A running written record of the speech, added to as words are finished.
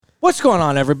What's going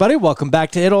on, everybody? Welcome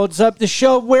back to It Holds Up, the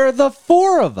show where the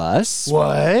four of us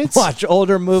watch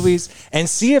older movies and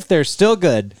see if they're still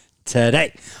good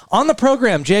today. On the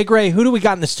program, Jay Gray, who do we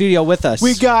got in the studio with us?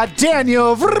 We got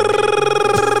Daniel. That's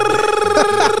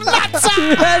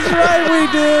right,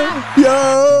 we do.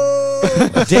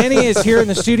 Yo! Danny is here in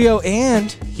the studio,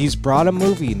 and he's brought a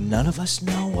movie none of us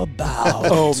know about.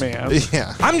 Oh, man.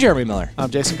 Yeah. I'm Jeremy Miller.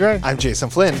 I'm Jason Gray. I'm Jason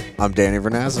Flynn. I'm Danny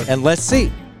Vernazza. And let's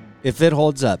see if it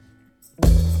holds up.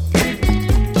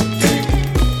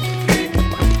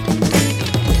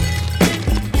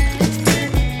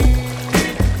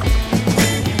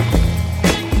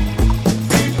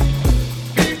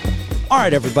 All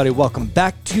right, everybody, welcome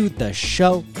back to the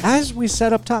show. As we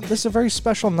said up top, this is a very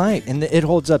special night in the It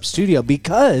Holds Up studio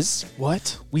because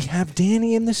we have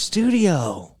Danny in the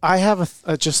studio. I have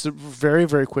just very,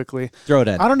 very quickly. Throw it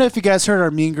in. I don't know if you guys heard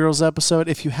our Mean Girls episode.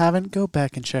 If you haven't, go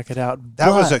back and check it out. That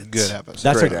was a good episode.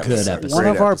 That's Great a good episode. One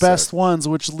Great of our episode. best ones,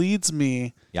 which leads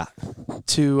me Yeah.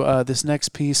 to this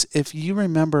next piece. If you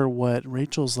remember what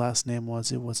Rachel's last name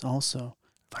was, it was also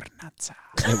Vernazza.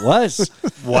 It was.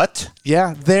 What?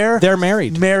 Yeah, they're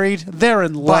married. They're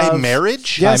in love. By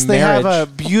marriage? Yes, By they have marriage.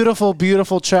 a beautiful,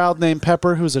 beautiful child named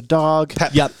Pepper, who's a dog.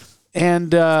 Yep.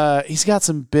 And he's got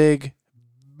some big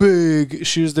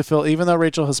shoes to fill, even though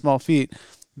Rachel has small feet.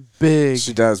 Big.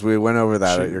 She does. We went over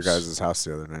that at your Shoes. guys' house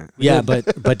the other night. Yeah,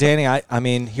 but Danny, I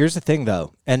mean, here's the thing,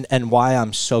 though, and why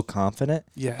I'm so confident.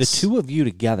 Yes. The two of you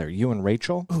together, you and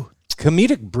Rachel,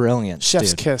 comedic brilliance,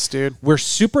 Chef's dude. kiss, dude. We're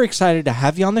super excited to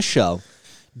have you on the show.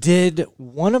 Did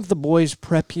one of the boys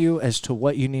prep you as to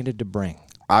what you needed to bring?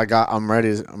 I'm ready.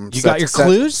 You got your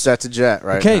clues? Set to jet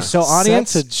right Okay, now. so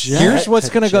audience, Set to jet. here's what's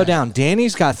To going to go jet. down.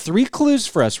 Danny's got 3 clues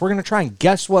for us. We're going to try and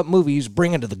guess what movie he's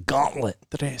bringing to the gauntlet.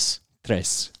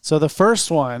 Tres. So the first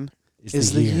one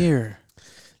is the year.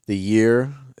 The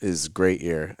year is a great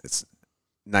year. It's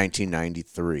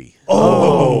 1993.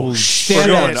 Oh, stand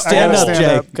going up, stand up, stand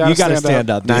Jay. up. Gotta You got to stand stand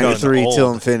up. dude. 93 old.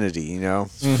 till infinity, you know?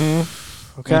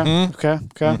 Okay. Okay.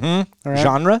 All right.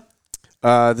 Genre?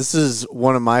 This is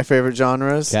one of my favorite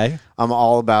genres. Okay. I'm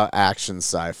all about action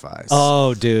sci-fi.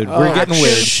 Oh, dude, we're getting Action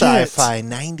weird. Sci-fi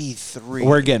 93.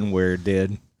 We're getting weird,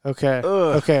 dude. Okay.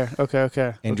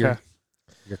 Okay. And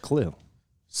your clue,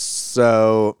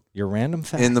 So your random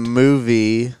fact. in the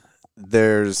movie,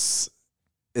 it's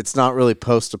not really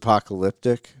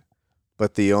post-apocalyptic,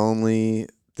 but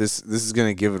this is going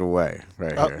to give it away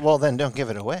right here. Well, then don't give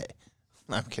it away.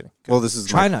 No, I'm kidding. Well, this is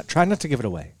try not to give it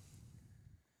away.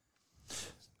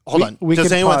 Hold on. we Does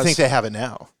can anyone pause. think they have it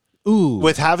now? Ooh,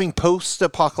 With having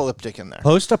post-apocalyptic in there.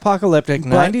 post-apocalyptic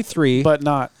 93 But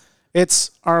not.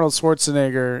 It's Arnold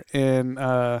Schwarzenegger in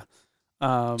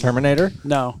Terminator.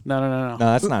 No. No,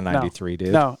 that's not 93, dude.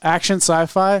 No. Action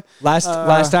sci-fi.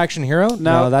 Last action hero.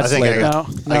 No, I that's think later. No.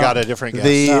 I got a different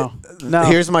guess. No.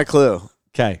 Here's my clue.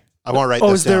 Okay, I want to write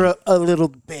Oh, this is there down. a little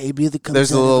baby that comes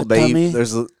There's a out of little the baby.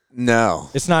 tummy? No.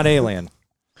 it's not Alien.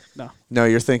 No,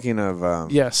 you're thinking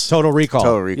of Yes. Total Recall.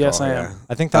 Total Recall. Yes, I yeah. am.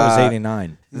 I think that was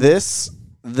 89. This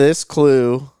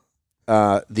clue,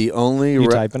 the only You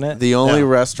typing it? the only No.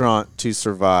 restaurant to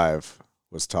survive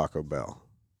was Taco Bell.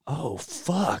 Oh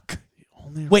fuck!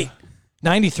 Wait,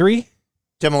 93?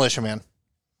 Demolition Man.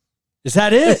 Is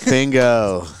that it?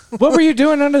 Bingo. What were you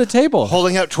doing under the table?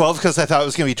 Holding out 12 because I thought it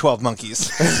was going to be 12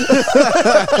 monkeys.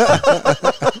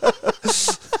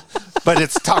 But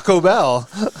it's Taco Bell.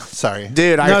 Sorry.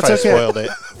 Dude, No, I it's I okay. spoiled it.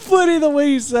 Funny the way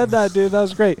you said that, dude. That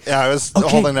was great. Yeah, I was Okay.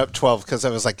 holding up 12 because I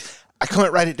was like, I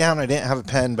couldn't write it down. I didn't have a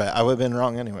pen, but I would have been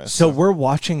wrong anyway. So we're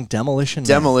watching Demolition Man.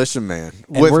 Demolition Man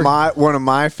And with we're- one of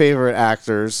my favorite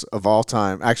actors of all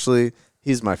time. Actually,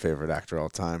 he's my favorite actor of all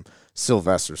time,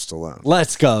 Sylvester Stallone.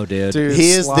 Let's go, dude. Dude, He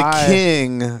is the Sly.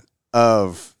 king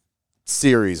of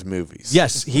series movies.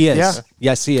 Yes, he is. Yeah.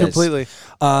 Yes, he is. Completely.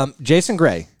 Jason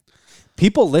Gray.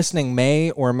 People listening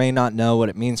may or may not know what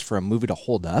it means for a movie to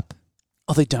hold up.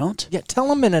 Oh, they don't? Yeah, tell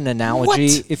them in an analogy,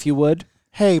 What? if you would.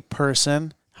 Hey,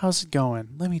 person. How's it going?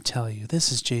 Let me tell you.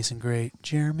 This is Jason Gray.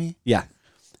 Jeremy, Yeah.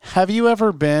 have you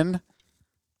ever been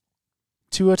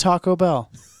to a Taco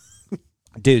Bell?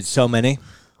 Dude, so many.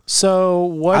 So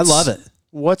what's I love it.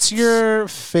 What's your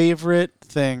favorite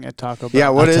thing at Taco Bell? Yeah,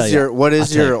 what I'll tell is you. your what I'll is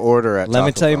tell your you. order at Let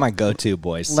me Taco tell you Bell? my go-to,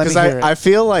 boys. Let me Because hear it. I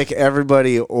feel like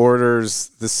everybody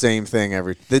orders the same thing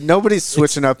nobody's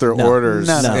switching up their no, orders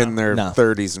no, in their no.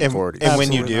 30s and And 40s.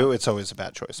 when you Absolutely do, it's always a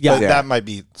bad choice. Yeah. But Yeah. that might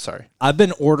be, sorry. I've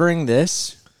been ordering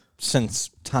this since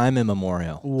time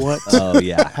immemorial. What Oh,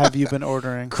 yeah. have you been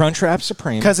ordering? Crunchwrap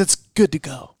Supreme. Because it's good to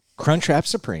go. Crunchwrap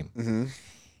Supreme.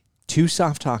 2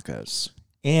 soft tacos.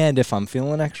 And if I'm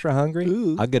feeling extra hungry,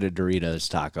 I'll get a Doritos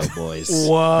taco, boys.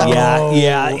 Whoa.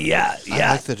 Yeah.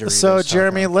 I like the Doritos So,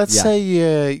 Jeremy, taco. let's say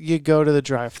you go to the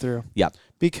drive-thru. Yep.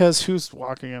 Because who's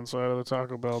walking inside of the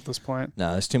Taco Bell at this point?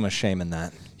 No, there's too much shame in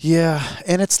that. Yeah,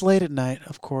 and it's late at night,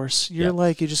 of course. You're Yep.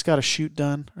 like, you just got a shoot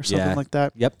done or something like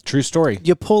that. Yep, true story.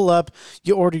 You pull up,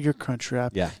 you order your Crunch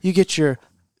Wrap. Yeah. You get your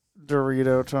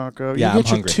Dorito taco. Yeah, you I'm get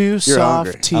your hungry. 2 You're soft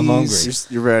hungry. teas. I'm hungry.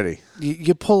 You're ready.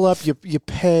 You pull up, you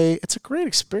pay. It's a great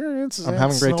experience. I'm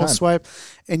having a great time. Swipe,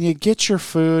 and you get your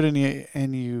food, and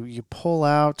you pull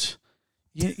out.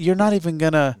 You're not even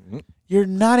gonna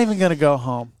go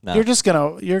home. No.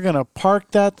 You're gonna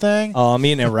park that thing. Oh, I'm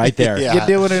eating it right there. Yeah. You're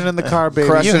doing it in the car, baby.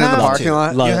 Crush You it in the have parking to.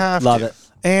 lot. Love You it. have Love to. it.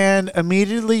 And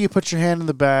immediately you put your hand in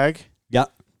the bag.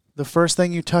 Yep. The first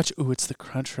thing you touch, it's the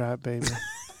Crunch Wrap, baby.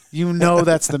 You know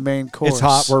that's the main course. It's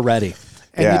hot. We're ready.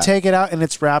 And Yeah. you take it out, and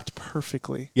it's wrapped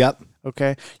perfectly. Yep.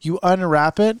 Okay? You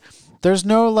unwrap it. There's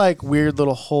no like weird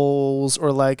little holes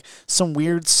or like some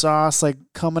weird sauce like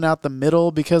coming out the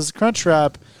middle because Crunch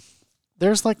Wrap,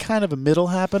 there's like kind of a middle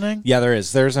happening. Yeah, there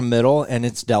is. There's a middle, and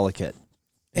it's delicate.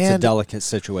 It's a And delicate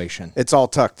situation. It's all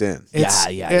tucked in.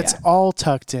 It's all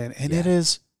tucked in, and it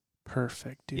is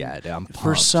perfect, dude. Yeah, dude, I'm For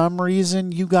pumped. some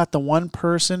reason, you got the one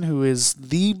person who is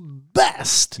the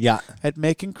best Yeah. at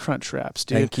making Crunch Wraps,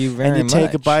 dude. Thank you very And you take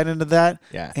a much. bite into that,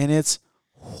 Yeah. and it's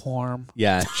warm.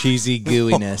 Yeah, cheesy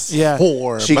gooiness. Yeah.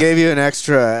 She gave you an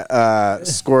extra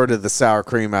squirt of the sour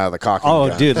cream out of the caulking Oh,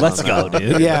 gun. dude, let's go,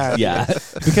 dude. Yeah. Yeah.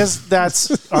 Because that's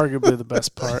arguably the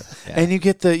best part. Yeah. And you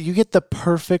get the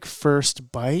perfect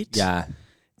first bite. Yeah.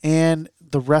 And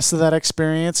the rest of that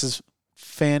experience is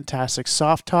fantastic.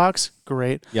 Soft talks,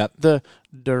 great. Yep. The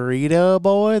Dorito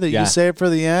boy that Yeah. you save for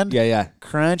the end, Yeah, yeah.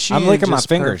 crunchy. I'm licking and my just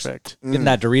fingers. Perfect. Getting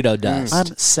that Dorito dust. I'm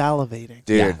salivating.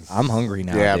 Dude. Yeah, I'm hungry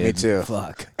now. Yeah, dude. me too.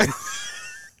 Fuck.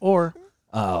 Or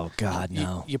Oh God,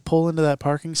 no. you pull into that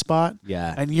parking spot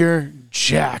Yeah. and you're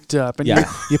jacked up, and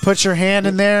Yeah. you put your hand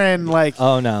in there and like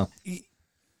Oh no.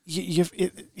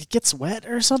 it gets wet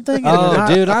or something. and Oh, you're not-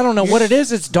 dude, I don't know what it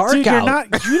is. It's dark Dude, out.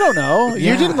 you don't know.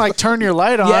 Yeah. You didn't like turn your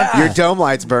light on. Yeah. Your dome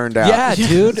light's burned out. Yeah,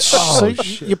 dude. So Oh,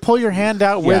 you pull your hand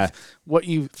out with Yeah. what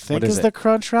you think What is is it? the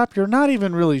Crunch Wrap. You're not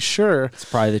even really sure. it's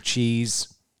probably the cheese.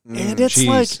 And it's cheese.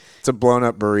 like It's a blown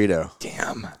up burrito.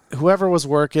 Damn. whoever was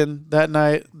working that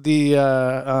night, the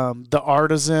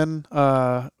artisan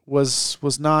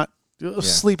was not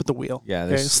sleep at the wheel. Yeah, okay?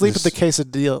 there's- Sleep at the there's-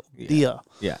 quesadilla.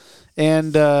 Yeah.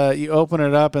 And you open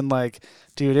it up and like,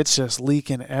 dude, it's just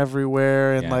leaking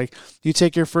everywhere. And Yeah. like, you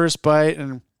take your first bite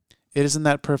and it isn't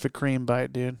that perfect cream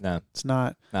bite, dude. No. It's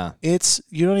not. No. It's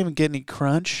you don't even get any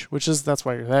crunch, that's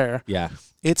why you're there. Yeah.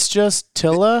 It's just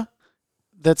Tilla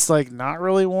that's like not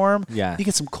really warm. Yeah. You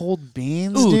get some cold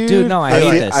beans, Ooh, dude, no, I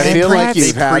hate this. I feel like They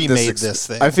you've had pre-made this. this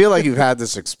thing. I feel like you've had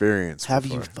this experience. Have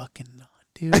before. you fucking not,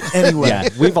 dude? Anyway. Yeah,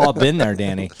 we've all been there,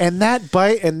 Danny. And that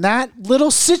bite and that little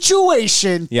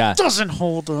situation Yeah. doesn't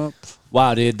hold up.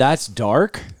 Wow, dude, that's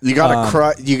dark. You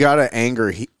gotta you gotta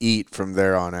anger eat from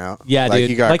there on out. Yeah, like, dude.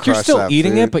 You gotta Like you're crush still that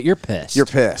eating food. it, but you're pissed. You're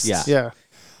pissed. Yeah. Yeah.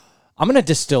 I'm gonna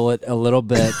distill it a little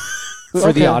bit for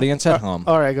Okay. the audience at home.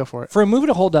 All right, go for it. For a movie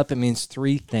to hold up, it means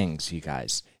three things, you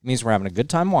guys. It means we're having a good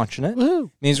time watching it. Woohoo.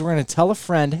 It means we're going to tell a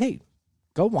friend, hey,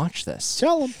 go watch this.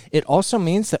 Tell them. It also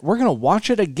means that we're going to watch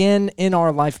it again in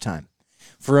our lifetime.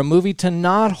 For a movie to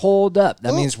not hold up,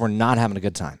 that means we're not having a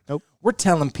good time. Nope. We're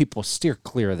telling people steer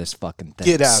clear of this fucking thing.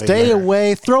 Get out of Stay here.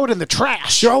 away. Throw it in the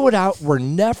trash. Throw it out. We're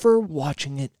never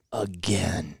watching it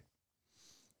again.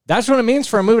 That's what it means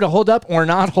for a movie to hold up or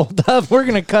not hold up. We're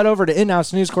going to cut over to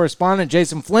in-house news correspondent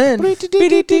Jason Flynn.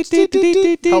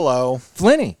 Hello.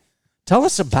 Flinny, tell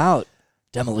us about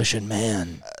Demolition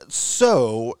Man.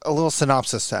 So, a little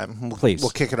synopsis time. Please. We'll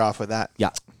kick it off with that.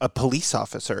 Yeah. A police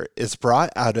officer is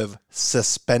brought out of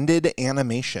suspended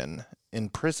animation in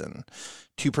prison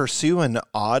to pursue an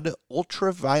odd,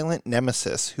 ultra-violent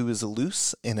nemesis who is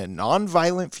loose in a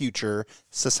non-violent future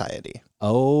society.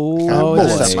 Oh, Boy.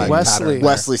 that's Pattern Wesley. there.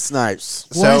 Wesley Snipes.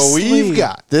 So Wesley. we've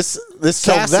got This cast is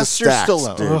Sylvester stacked,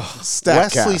 Stallone, dude.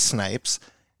 Stacked Wesley cast. Snipes,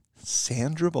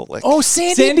 Sandra Bullock. Oh,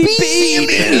 Sandy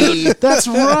B. That's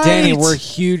right. Danny, we're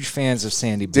huge fans of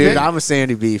Sandy B. Dude, I'm a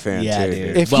Sandy B fan Yeah, too.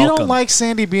 dude. If you Welcome. don't like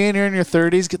Sandy B and you're in your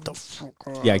 30s, get the fuck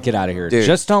out. Yeah, get out of here. Dude.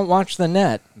 Just don't watch the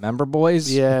net. Remember,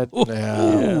 boys? Yeah. Ooh.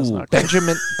 it's not good.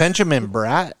 Benjamin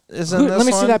Bratt is in Who- this let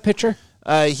me see one. that picture.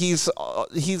 He's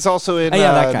also in Oh,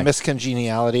 yeah, that guy. Miss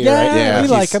Congeniality, Yeah, right? we He's-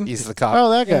 like him. He's the cop. Oh,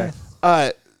 that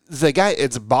guy. The guy,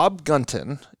 it's Bob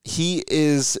Gunton. He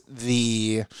is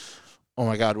the, oh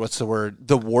my God, what's the word?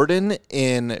 The warden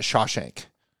in Shawshank.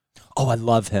 Oh, I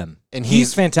love him. And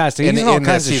he's fantastic. He's in all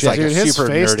kinds of shit. like Dude, a his super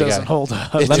face nerdy doesn't guy. hold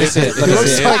up. Let me see it. Let He me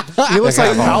looks see like it. he looks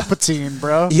like Palpatine,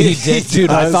 bro. He did, dude.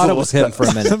 I thought it was him for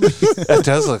a minute. That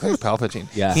does look like Palpatine.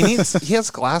 Yeah. He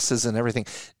has glasses and everything.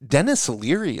 Dennis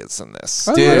Leary is in this.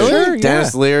 Oh, Dude, sure, yeah.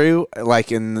 Dennis Leary,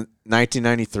 like in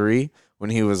 1993, when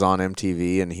he was on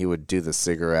MTV and he would do the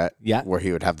cigarette, Yeah. where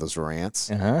he would have those rants.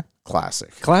 Uh-huh.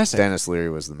 Classic. Classic. Dennis Leary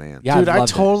was the man. Yeah, Dude, I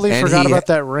loved it. totally And forgot he- about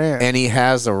that rant. And he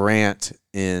has a rant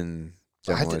in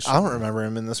I Demolition. don't remember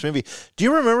him in this movie. Do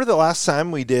you remember the last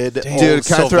time we did? Dude,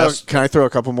 can I throw a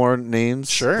couple more names?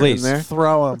 Sure. Please. In there?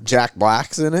 Throw him. Jack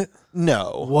Black's in it.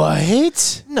 No.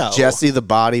 What? No. Jesse the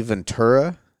Body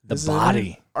Ventura. The is in it.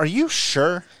 body. Are you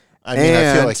sure? I mean, I feel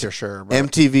And like you're sure. But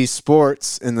MTV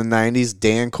Sports in the 90s,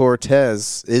 Dan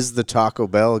Cortez is the Taco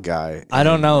Bell guy. I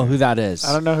don't know who that is.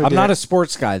 I don't know who I'm not did. a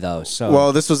sports guy, though. So.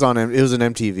 Well, this was it was an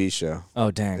MTV show.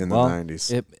 Oh, dang. in the well,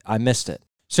 90s. I missed it.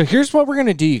 So here's what we're going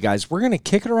to do, you guys. We're going to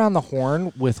kick it around the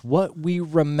horn with what we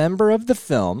remember of the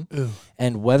film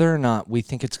and whether or not we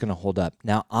think it's going to hold up.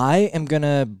 Now, I am going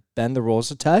to bend the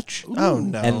rules a touch oh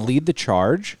no. and lead the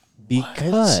charge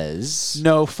because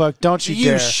No, fuck. Don't you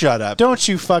dare. shut up. Don't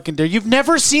you fucking dare. You've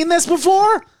never seen this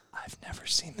before? I've never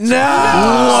seen this.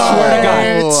 No. Swear to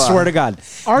God. Swear to God.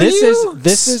 Are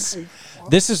this you?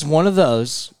 This is one of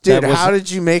those. Dude, that was- how did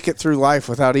you make it through life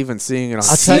without even seeing it on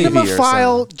I'll tell you- TV or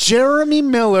Cinemaphile something? Jeremy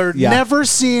Miller, Yeah. never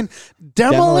seen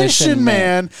Demolition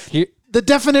Man. He- The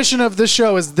definition of this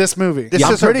show is this movie. This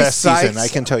I'm is our pretty best season. psyched I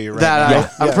can tell you right that now. Yeah.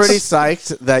 I'm Yes. pretty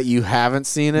psyched that you haven't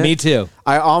seen it. Me too.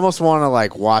 I almost want to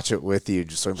like watch it with you,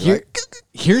 just so I'm like,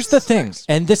 Here's the thing,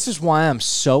 and this is why I'm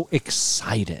so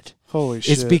excited. Holy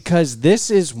shit. It's because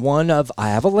this is one of, I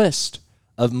have a list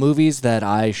of movies that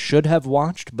I should have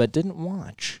watched but didn't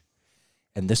watch.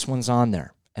 And this one's on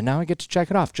there. And now I get to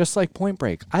check it off, just like Point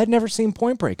Break. I had never seen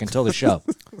Point Break until the show,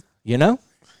 you know?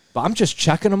 But I'm just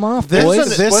checking them off, This-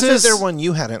 boys. this Wasn't is- there one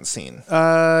you hadn't seen?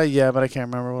 Yeah, but I can't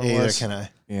remember what it Neither was. can I.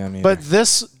 Yeah, me But either.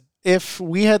 this, if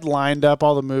we had lined up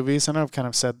all the movies, I know I've kind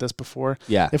of said this before.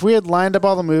 Yeah. If we had lined up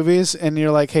all the movies and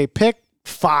you're like, hey, pick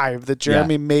 5 that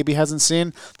Jeremy maybe hasn't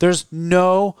seen, there's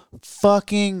no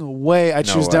fucking way I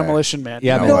choose way. Demolition Man.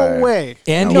 Yeah, no man. way.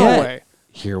 And no yet, way.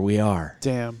 here we are.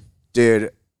 Damn. dude,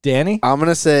 Danny, I'm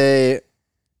gonna say,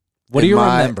 what do you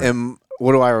remember? remember?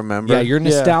 What do I remember? Yeah, your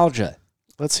nostalgia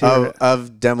Let's hear of, it.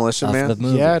 of Demolition of Man. the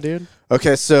movie. Yeah, dude.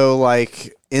 Okay, so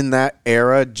like in that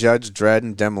era, Judge Dredd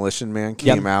and Demolition Man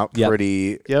came out Yep.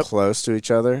 pretty Yep. close to each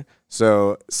other.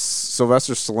 So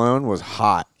Sylvester Stallone was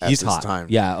hot at He's this hot. time.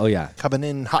 Yeah, oh yeah. Coming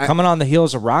in hot. Coming on the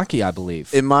heels of Rocky, I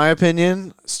believe. In my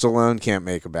opinion, Stallone can't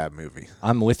make a bad movie.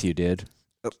 I'm with you, dude.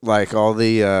 Like all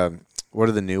the what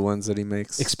are the new ones that he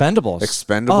makes? Expendables.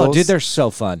 Expendables. Oh, dude, they're so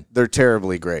fun. They're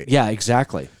terribly great. Yeah,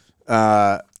 exactly.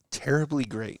 Terribly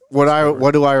great.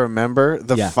 What do I remember?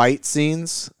 The Yeah. fight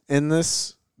scenes in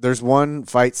this. There's one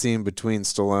fight scene between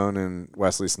Stallone and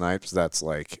Wesley Snipes that's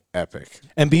like epic.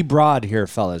 And be broad here,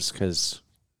 fellas, because.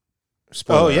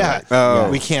 Oh yeah.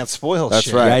 Oh. We can't spoil That's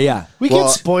shit. right. Yeah, yeah. We Well-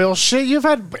 can't spoil shit. You've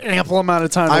had ample amount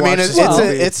of time to I mean, watch it's this movie.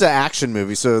 it's an action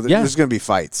movie, so Yeah. there's going to be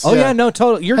fights. Oh, Yeah. yeah, no,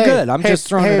 totally. You're Hey, good. I'm hey, just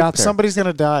throwing hey, it out there. Somebody's going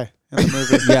to die in the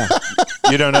movie. Yeah.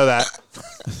 You don't know that.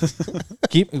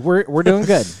 We're doing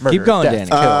good. Murder, Keep going, death,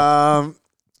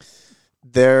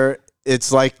 Danny.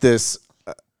 It's like this.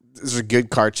 There's a good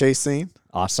car chase scene.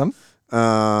 Awesome.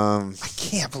 I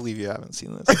can't believe you haven't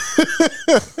seen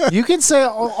this. You can say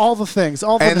all the things,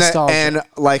 all the and nostalgia. and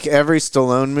like every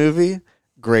Stallone movie,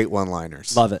 great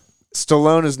one-liners. Love it.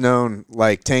 Stallone is known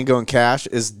like Tango and Cash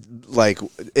is like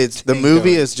it's the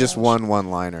movie is just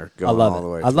one-liner going I love all the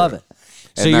way. it. I love through. it.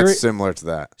 And So you're that's similar to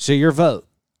that. so your vote,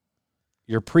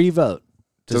 your pre-vote.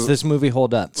 Does Does- this movie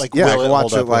hold up? Like, Yeah, I will can watch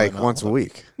hold it up, will like not once a hold up?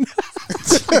 week.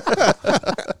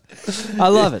 I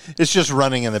love it. It's just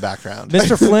running in the background.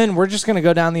 Mr. Flynn, we're just going to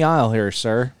go down the aisle here,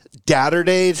 sir. Datter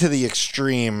to the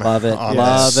extreme. Love it. on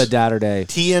Love this. a Datter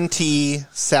TNT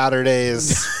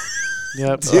Saturdays.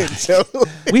 Yep.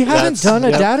 We haven't That's- done a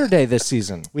Yep. Datter this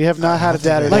season. We have not had a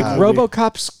dad. Like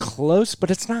RoboCop's close, but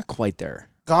it's not quite there.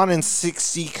 Gone in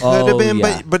 60 could Oh, have been,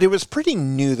 yeah. but it was pretty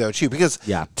new though too. Because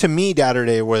Yeah. to me,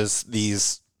 Datter was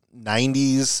these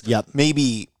 90s. Yep.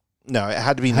 Maybe no, it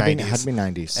had to be 90s. It had to be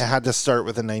 90s. It had to start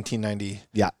with a 1990.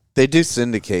 Yeah. They do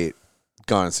syndicate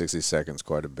Gone in 60 Seconds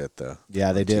quite a bit though.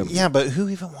 Yeah, they do. Yeah, but who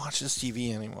even watches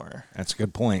TV anymore? That's a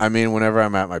good point. I mean, whenever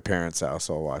I'm at my parents' house,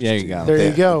 I'll watch. There you TV. go. There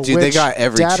you go. Dude, they Which got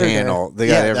every Datter Day? channel. They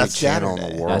got Yeah, every that's channel Datter in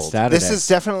the Day. world. That's Datter This Day. is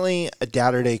definitely a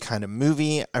Datter kind of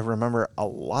movie. I remember a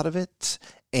lot of it,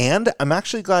 and I'm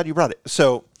actually glad you brought it.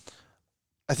 So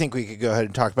I think we could go ahead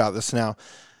and talk about this now.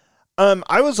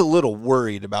 I was a little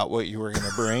worried about what you were going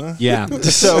to bring. Yeah.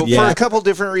 So Yeah. for a couple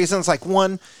different reasons, like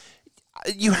one,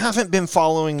 you haven't been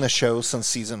following the show since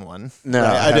season 1. No, right?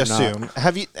 I I'd have assume. not.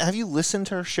 Have you listened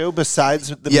to our show besides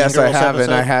the Yes, Mean I Girls have,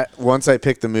 and episode? once I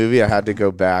picked the movie, I had to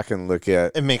go back and look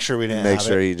at And make sure we didn't. make have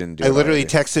sure it. you didn't do I it literally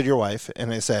already. texted your wife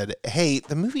and I said, "Hey,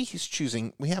 the movie he's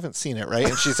choosing, we haven't seen it, right?"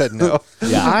 And she said, "No."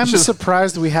 Yeah. I'm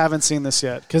surprised we haven't seen this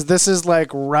yet because this is like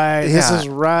right. This Yeah. is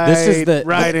right. This is the-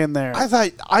 right in there. I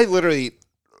thought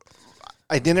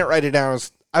I didn't write it down.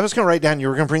 I was going to write down you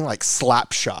were going to bring like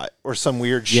Slapshot or some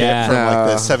weird shit Yeah. from like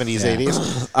the No. 70s, Yeah.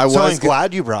 80s. I So was I'm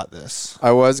glad you brought this.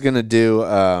 I was gonna do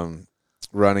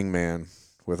Running Man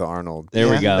with Arnold. There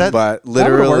we Yeah, go. that- But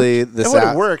literally It this would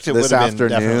have worked. It would this have been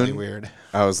definitely afternoon, weird.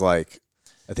 I was like,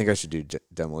 I think I should do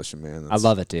Demolition Man. I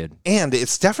love it, dude. And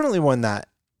it's definitely one that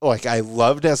like I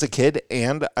loved as a kid,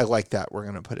 and I like that we're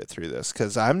going to put it through this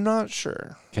because I'm not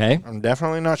sure. Okay. I'm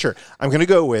definitely not sure. I'm going to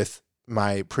go with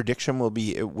my prediction will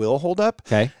be it will hold up,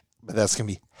 Okay. but that's going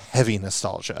to be heavy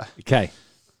nostalgia. Okay.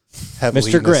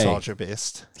 Heavily Mr. Gray. nostalgia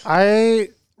based. I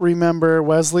remember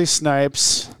Wesley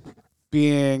Snipes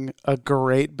being a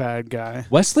great bad guy.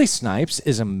 Wesley Snipes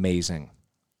is amazing.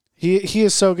 He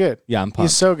is so good. Yeah, I'm He's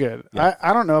pumped. so good. Yeah.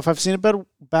 I don't know if I've seen a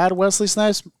bad Wesley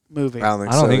Snipes movie. I don't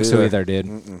think, I don't think so either, dude.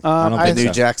 I don't I think New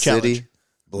so. Jack Challenge. City,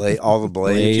 all the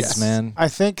Blades. Blades, man. I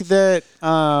think that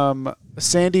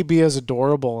Sandy B is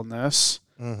adorable in this.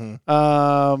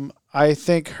 I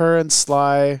think her and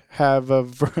Sly have a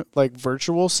like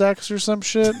virtual sex or some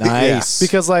shit. Nice.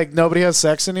 Because like nobody has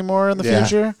sex anymore in the Yeah.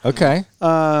 future. Okay.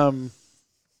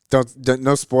 Don't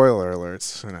no spoiler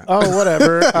alerts. Oh,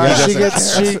 whatever. She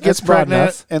It's gets broad pregnant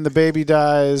enough. and the baby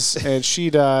dies and she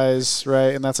dies,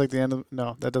 right? And that's like the end of.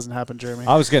 No, that doesn't happen, Jeremy.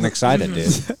 I was getting excited,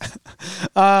 dude.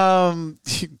 You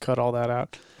can cut all that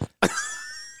out.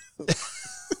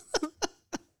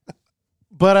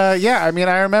 But yeah, I mean,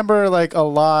 I remember like a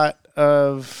lot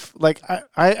of like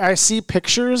I see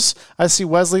pictures. I see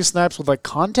Wesley Snipes with like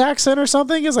contacts in or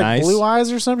something. He has like Nice. blue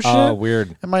eyes or some shit. Oh,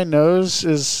 weird. And my nose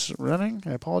is running.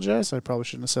 I apologize. I probably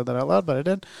shouldn't have said that out loud, but I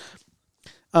did.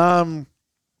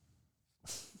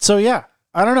 So yeah,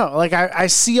 I don't know. Like I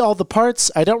see all the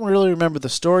parts. I don't really remember the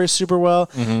story super well.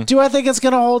 Mm-hmm. Do I think it's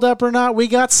gonna hold up or not? We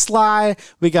got Sly,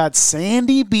 we got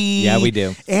Sandy B. Yeah, we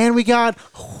do. And we got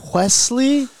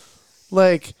Wesley.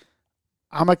 Like,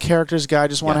 I'm a characters guy. I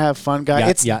just want to have fun guy. Yeah,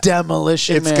 It's yeah.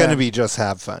 Demolition It's Man. going to be just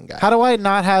have fun, guys. How do I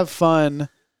not have fun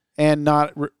and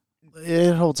not?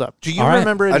 It holds up. Do you All right.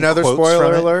 remember any Another quotes spoiler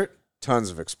from it? alert. Tons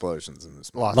of explosions in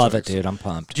this movie. Lots Love of it, dude. I'm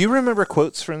pumped. Do you remember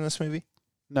quotes from this movie?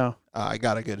 No. I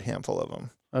got a good handful of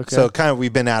them. Okay. So kind of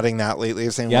we've been adding that lately,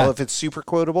 saying, Yeah. well, if it's super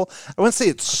quotable, I wouldn't say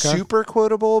it's Okay. super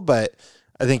quotable, but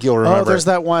I think you'll remember. Oh, there's it.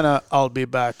 that one. I'll be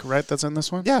back. Right. That's in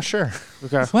this one. Yeah, sure.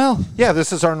 Okay. Well, Yeah,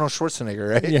 this is Arnold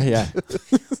Schwarzenegger, right? yeah.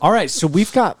 All right, so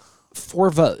we've got 4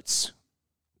 votes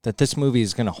that this movie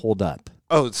is going to hold up.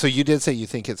 Oh, so you did say you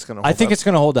think it's going to I think it's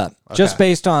going to hold up just Okay.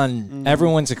 based on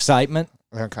everyone's excitement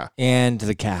Okay. and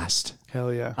the cast.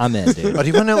 Hell yeah. I'm in, dude. Oh, do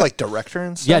you want to know, like, director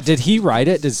and stuff? Yeah, did he write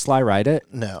it? Did Sly write it?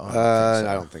 No. I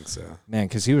don't think so. Man,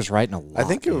 because he was writing a lot. I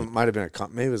think it dude. might have been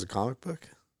maybe it was a comic book.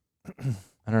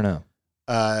 I don't know.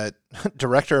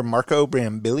 Director Marco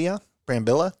Brambilla?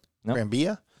 Nope.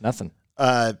 Brambilla? Nothing.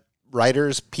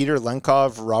 Writers Peter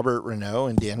Lenkov, Robert Renault,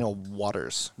 and Daniel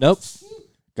Waters. Nope.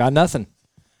 Got nothing.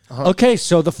 Uh-huh. Okay,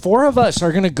 so the 4 of us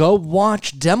are going to go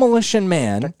watch Demolition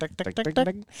Man,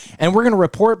 and we're going to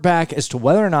report back as to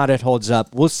whether or not it holds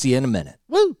up. We'll see you in a minute.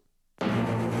 Woo!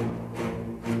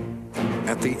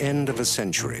 At the end of a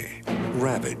century,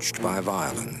 ravaged by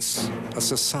violence, a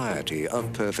society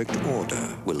of perfect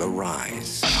order will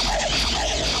arise.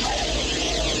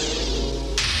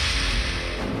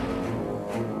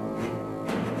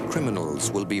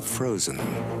 Criminals will be frozen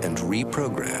and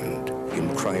reprogrammed in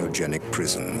cryogenic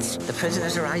prisons. The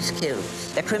prisoners are ice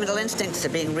cubes. Their criminal instincts are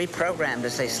being reprogrammed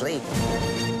as they sleep.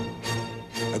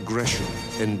 Aggression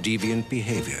and deviant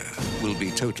behavior will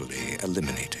be totally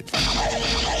eliminated.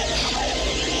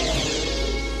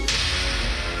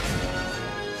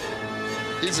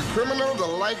 He's a criminal the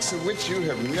likes of which you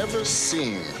have never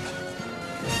seen.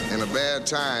 In a bad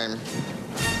time,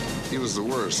 he was the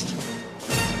worst.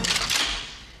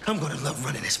 I'm gonna love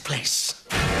running this place.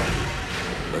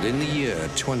 But in the year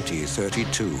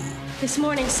 2032, This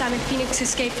morning, Simon Phoenix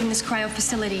escaped from this cryo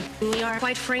facility. We are,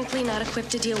 quite frankly, not equipped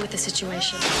to deal with the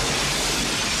situation.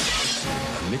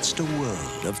 amidst a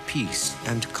world of peace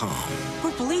and calm,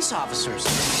 We're police officers.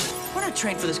 We're not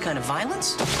trained for this kind of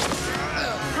violence.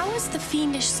 How was the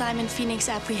fiendish Simon Phoenix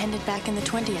apprehended back in the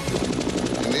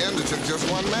 20th? In the end, it took just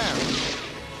one man,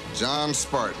 John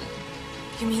Spartan.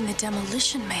 You mean the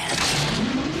Demolition Man?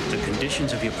 The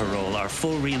conditions of your parole are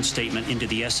full reinstatement into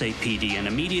the SAPD and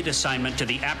immediate assignment to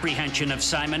the apprehension of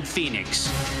Simon Phoenix.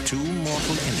 Two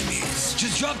mortal enemies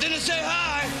Just dropped in to say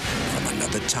hi. from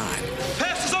another time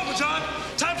Pass is over, John.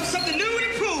 Time for something new and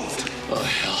improved. Oh,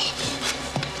 hell.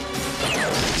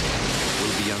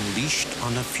 will be unleashed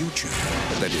on a future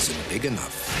that isn't big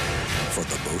enough for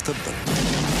the both of them.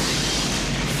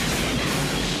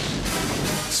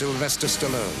 Sylvester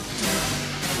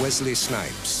Stallone, Wesley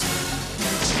Snipes,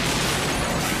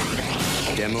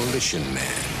 Demolition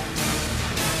Man.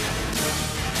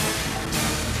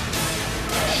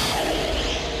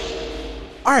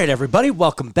 All right, everybody,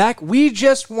 welcome back. We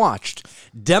just watched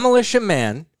Demolition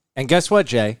Man, and guess what,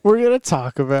 Jay? We're going to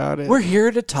talk about it. We're here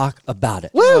to talk about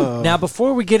it. Woo! Now,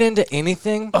 before we get into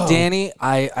anything, Danny,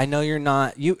 I know you're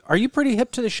not. Are you pretty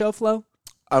hip to the show flow?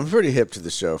 I'm pretty hip to the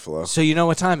show flow. So you know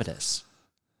what time it is.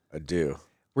 I do.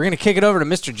 We're going to kick it over to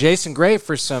Mr. Jason Gray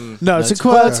for some Notes and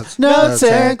quotes. Notes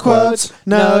and quotes.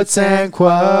 Notes and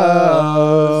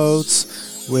quotes.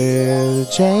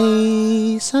 With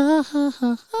Jason.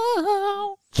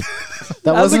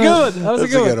 That was a good one. That was a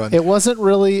good one. It wasn't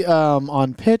really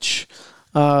on pitch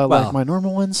like my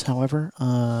normal ones. However,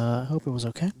 I hope it was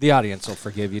okay. The audience will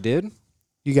forgive you, dude.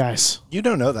 You guys. You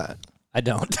don't know that. I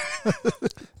don't.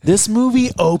 This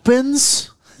movie opens.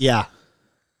 Yeah.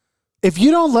 If you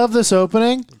don't love this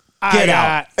opening, Get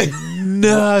I got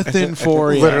nothing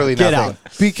for you. Literally Get nothing.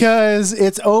 out. Because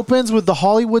it opens with the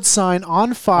Hollywood sign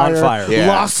on fire. On fire. Yeah.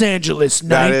 Los Angeles,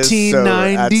 That is so- that's so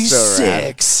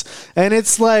 1996. And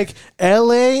it's like,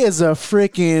 LA is a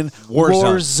freaking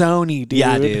war zone-y, dude.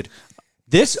 Yeah, dude.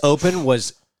 This open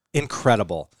was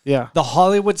incredible. Yeah. The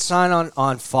Hollywood sign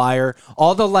on fire,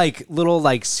 all the little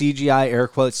CGI, air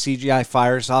quotes, CGI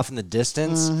fires off in the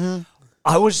distance. Mm-hmm.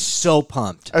 I was so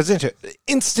pumped. I was into it.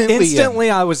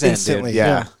 Instantly, I was in, instantly, dude.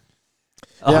 Yeah.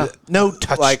 Yeah. No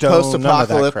touchstone, Like none of that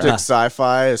post-apocalyptic crap.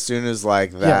 sci-fi, as soon as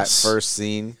like that Yes. first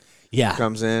scene Yeah.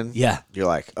 comes in, Yeah. you're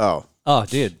like, oh. Oh,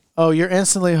 dude. Oh, you're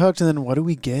instantly hooked, and then what do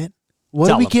we get? What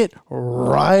Tell do we 'em. get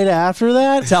right after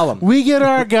that? Tell 'em. We get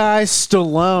our guy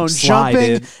Stallone Sly,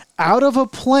 jumping dude. out of a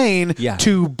plane Yeah.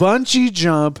 to bungee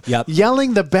jump, Yep.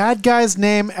 yelling the bad guy's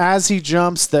name as he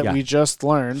jumps that Yeah. we just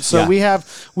learned. So Yeah.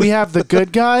 we have the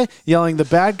good guy yelling the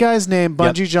bad guy's name,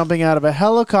 bungee jumping out of a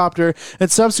helicopter, and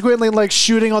subsequently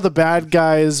shooting all the bad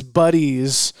guys'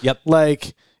 buddies. Yep.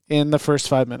 In the first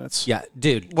 5 minutes. Yeah,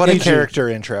 dude. What a Dude, character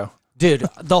intro. Dude,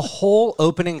 the whole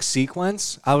opening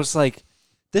sequence, I was like,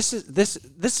 this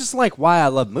is like why I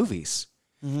love movies.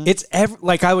 Mm-hmm. It's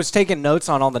I was taking notes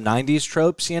on all the 90s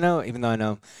tropes, even though I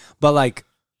know. But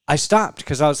I stopped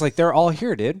because I was like, they're all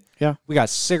here, dude. Yeah. We got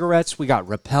cigarettes, we got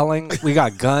rappelling, we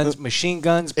got guns, machine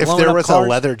guns, If blowing there up was cars. a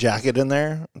leather jacket in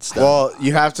there, it's done. Well,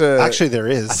 you have to actually there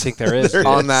is. I think there is. There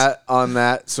on is.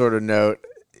 that sort of note,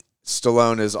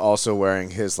 Stallone is also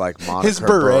wearing his moniker His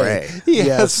beret. He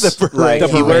has the beret. Like, The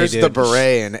he beret, wears dude. the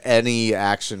beret in any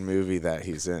action movie that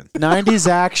he's in. 90s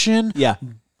action. Yeah.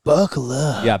 Buckle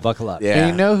up. Yeah, buckle up. Yeah.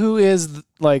 And you know who is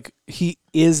he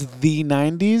is the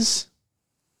 90s?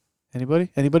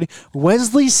 Anybody?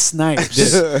 Wesley Snipes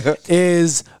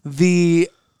is the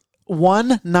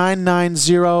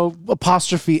 1990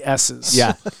 apostrophe S's.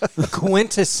 Yeah.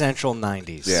 Quintessential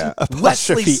 90s. Yeah.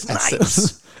 Wesley Apostrophe Snipes.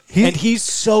 S's. And he's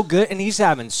so good, and he's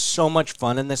having so much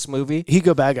fun in this movie. He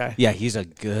go bad guy. Yeah, he's a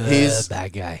good He's-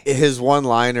 bad guy. His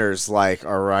one-liners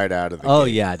are right out of the Oh,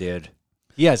 gate. yeah, dude.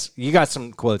 Yes, you got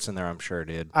some quotes in there, I'm sure,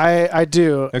 dude. I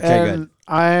do. Okay, and good.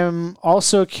 I'm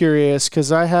also curious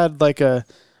because I had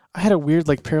a weird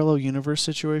parallel universe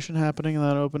situation happening in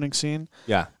that opening scene.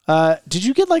 Yeah. Did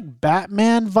you get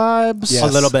Batman vibes? Yes. A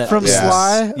little bit. From Yes.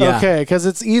 Sly? Yeah. Okay, because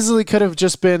it's easily could have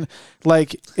just been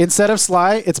instead of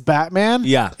Sly, it's Batman.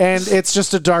 Yeah. And it's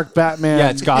just a dark Batman Yeah,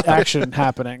 it's Gotham. action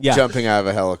happening. Yeah. Jumping out of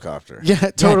a helicopter.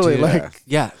 Yeah, totally. dude.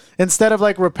 Yeah. Instead of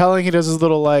rappelling, he does his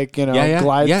little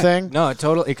glide yeah. thing. No, it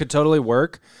could totally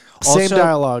work. Same Also-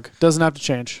 dialogue. Doesn't have to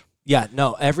change. Yeah,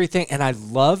 no, everything. And I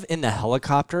love in the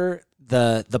helicopter,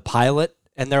 the pilot,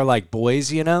 and they're like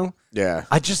boys, Yeah.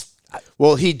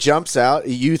 Well, he jumps out.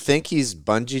 You think he's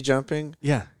bungee jumping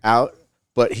yeah. out,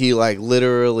 but he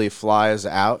literally flies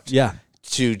out Yeah.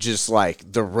 to just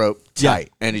the rope Yeah. tight.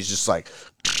 And he's just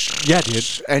Yeah, dude.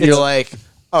 and you're like,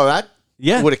 oh, that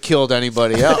Yeah. would have killed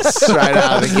anybody else right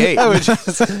out of the gate. But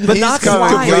He's not coming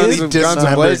Sly, guns dude. and guns and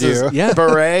Dismembered blazes. you. Yeah.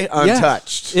 Beret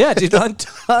untouched. Yeah, dude,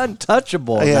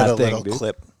 untouchable. He had that a thing, little dude.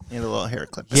 clip. He had a little hair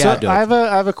clip. Yeah, So dude. I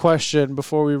have a question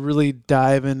before we really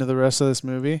dive into the rest of this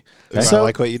movie. I So,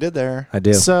 like what you did there. I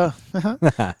do. so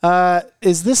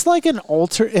is this an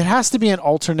it has to be an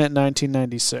alternate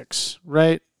 1996,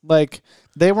 right?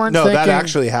 They weren't No, thinking. that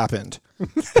actually happened.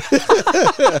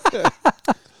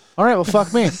 All right, well,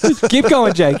 fuck me. Keep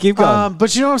going, Jay. Keep going.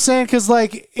 But you know what I'm saying? Because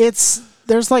like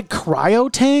there's like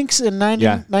cryo tanks in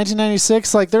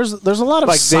 1996. Like there's a lot of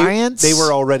Like science. they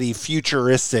were already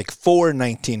futuristic for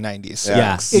 1996.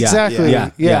 Yeah. Exactly.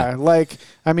 Yeah. Yeah. Like,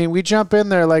 I mean, we jump in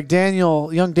there like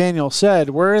young Daniel said,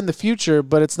 we're in the future,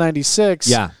 but it's 96.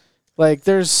 Yeah. Like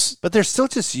But they're still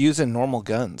just using normal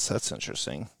guns. That's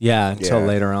interesting. Yeah, until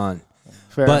later on.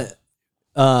 fair. But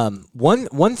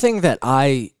one thing that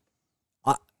I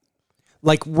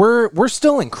like, we're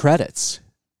still in credits.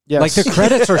 yes. Like the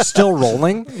credits are still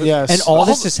rolling. Yes. And all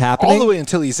this is happening. All the way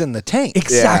until he's in the tank.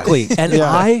 Exactly. And Yeah.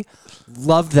 I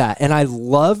loved that. And I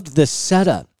loved the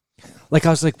setup. Like, I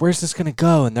was like, where's this going to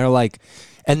go? And they're like,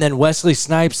 and then Wesley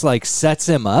Snipes like sets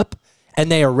him up and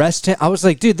they arrest him. I was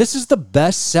like, dude, this is the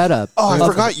best setup. Oh, I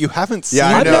forgot you haven't seen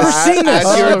I've it. never seen this.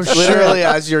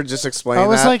 As you're just explaining I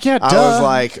was that, like, yeah, I duh. was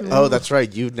like, oh, that's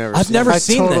right. You've never I've seen never it.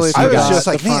 seen totally this. I was forgot just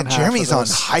like, the front man, half Jeremy's of on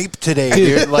this. hype today,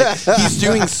 dude. Like, he's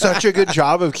doing such a good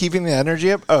job of keeping the energy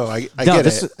up. Oh, I get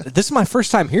this, it. this is my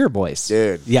first time here, boys.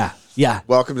 Dude. Yeah. Yeah.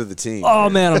 Welcome to the team. Oh,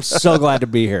 man, I'm so glad to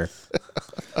be here.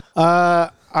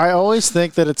 I always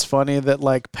think that it's funny that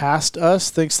like past us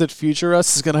thinks that future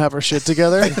us is gonna have our shit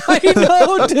together. I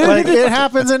know, dude. Like it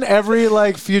happens in every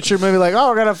like future movie. Like, oh,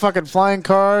 we're gonna have fucking flying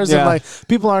cars and Yeah. like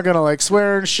people aren't gonna like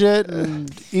swear and shit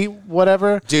and eat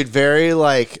whatever. Dude, very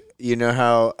like, you know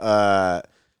how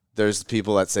there's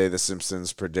people that say The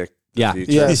Simpsons predict the Yeah.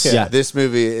 future? Yes. Yeah. This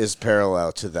movie is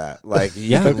parallel to that. Like, you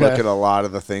Yeah. can look Okay. at a lot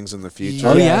of the things in the future.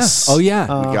 Oh, Yes. yeah. Oh,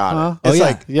 yeah. We got it. It's Oh, yeah.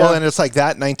 like, Yeah. well, and it's like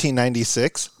that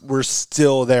 1996. We're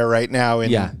still there right now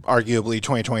in Yeah. arguably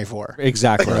 2024.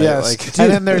 Exactly. Right. Yes, Like-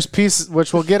 and then there's pieces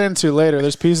which we'll get into later.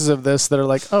 There's pieces of this that are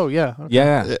like, oh yeah, okay.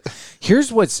 Yeah.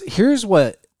 Here's what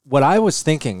I was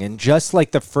thinking in just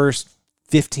like the first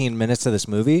 15 minutes of this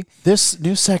movie. This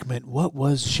new segment. What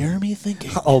was Jeremy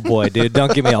thinking? Oh boy, dude,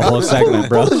 don't give me a whole segment,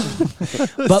 bro.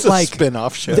 But like,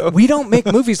 spin-off show. we don't make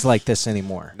movies like this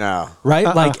anymore. No. Right?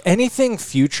 Like anything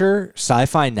future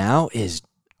sci-fi now is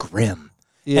grim.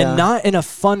 Yeah. And not in a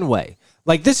fun way.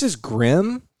 Like this is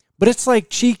grim, but it's like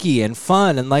cheeky and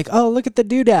fun and like, oh, look at the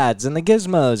doodads and the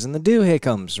gizmos and the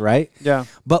doohickums, right? Yeah.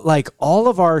 But like all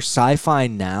of our sci-fi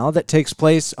now that takes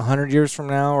place 100 years from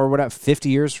now or whatever, 50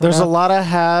 years from There's now. a lot of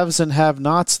haves and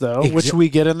have-nots though, which we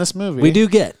get in this movie. We do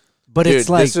get. But Dude, it's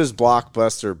like, this is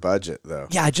blockbuster budget, though.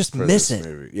 yeah, I just for miss this it.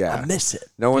 movie. Yeah. I miss it.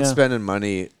 No one's Yeah. spending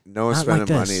money. No one's Not like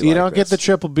spending this. money. You like don't get the this.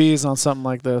 triple B's on something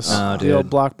like this. No, the old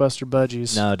dude. blockbuster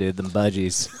budgies. No, dude, them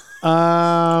budgies.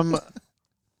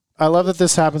 I love that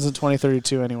this happens in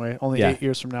 2032 anyway, only Yeah. 8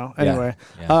 years from now. Yeah. Anyway,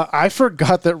 Yeah. I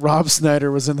forgot that Rob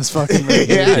Snyder was in this fucking movie.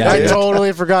 Yeah, I yeah.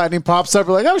 totally forgot. And he pops up,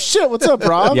 we're like, oh shit, what's up,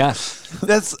 Rob? Yeah.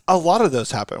 That's a lot of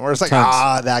those happen where it's like,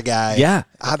 Tons. that guy. Yeah.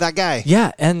 That guy.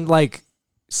 Yeah. And like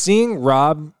seeing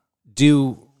Rob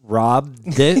do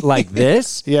like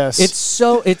this. Yes. It's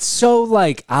so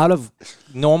like out of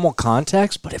normal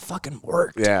context, but it fucking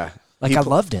worked. Yeah. Like I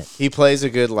loved it. He plays a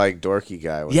good, like, dorky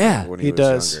guy when, Yeah, when he, he was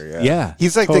does. younger. Yeah.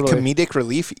 He's like Totally. the comedic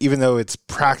relief, even though it's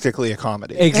practically a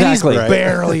comedy. Exactly. And he's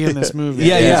barely in this movie.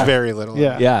 Yeah, It's yeah. very little.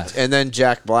 Yeah. Yeah. And then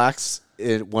Jack Black's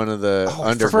in one of the For,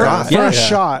 underground. for Yeah. a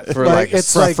shot. For like, like a-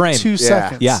 it's for a like frame. 2 Yeah.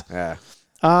 seconds. Yeah. Yeah.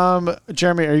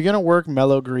 Jeremy, are you gonna work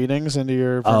mellow greetings into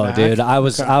your Oh, vernac? dude, I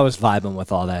was vibing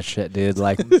with all that shit, dude.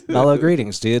 Like mellow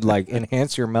greetings, dude. Like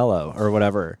enhance your mellow or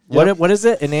whatever. Yep. What is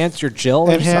it? Enhance your chill.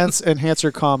 Or enhance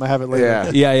your calm. I have it later. Yeah.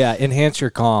 something? Yeah. Enhance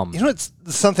your calm. You know, it's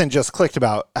something just clicked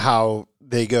about how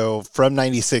they go from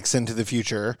 96 into the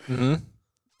future. Mm-hmm.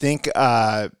 Think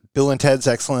Bill and Ted's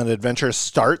Excellent Adventure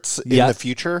starts in Yeah. the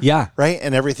future. Yeah. Right?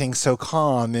 And everything's so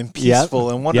calm and peaceful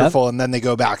and wonderful. And then they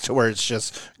go back to where it's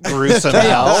just gruesome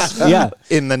hell. Yeah.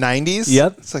 In the 90s.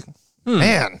 Yep. It's like,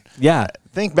 man. Yeah.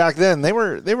 Think back then they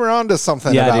were onto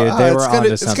something. Yeah, about, dude, they were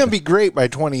onto it's gonna something. be great by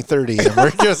 2030, and we're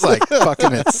just like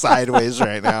fucking it sideways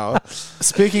right now.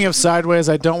 Speaking of sideways,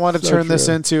 I don't want to turn this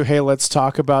into, hey, let's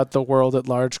talk about the world at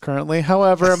large currently.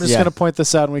 However, I'm just Yeah. going to point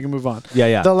this out and we can move on. Yeah,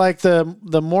 yeah.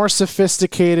 The more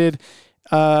sophisticated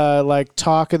like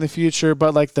talk in the future,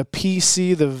 but like the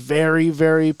PC, the very,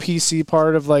 very PC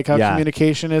part of like how Yeah.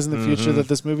 communication is in the future that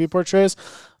this movie portrays,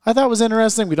 I thought was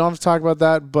interesting. We don't have to talk about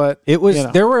that, but It was. you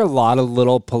know. There were a lot of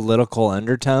little political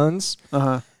undertones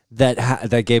Uh-huh.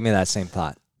 that gave me that same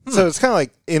thought. So it's kind of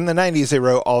like in the 90s, they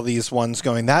wrote all these ones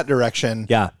going that direction.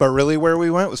 Yeah. But really where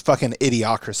we went was fucking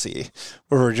Idiocracy,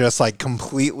 where we're just like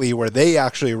completely where they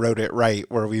actually wrote it right,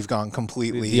 where we've gone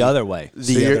completely The other way. the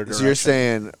So other you're, direction. so you're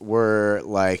saying we're,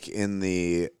 like, in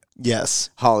the Yes.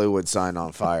 Hollywood sign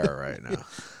on fire right now.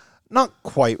 Not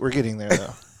quite. We're getting there,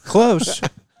 though. Close.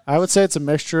 I would say it's a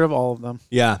mixture of all of them.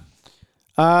 Yeah.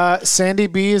 Sandy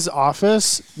B's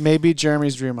office, maybe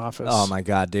Jeremy's dream office. Oh my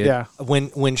god, dude. Yeah. When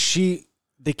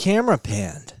the camera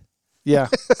panned, Yeah.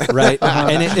 right?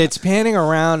 And it's panning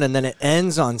around and then it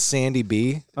ends on Sandy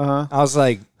B. I was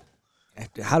like,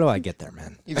 how do I get there,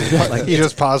 man? You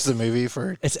just paused the movie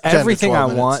for It's 10 to everything 12 I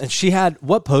minutes. want. And she had,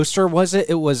 what poster was it?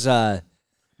 It was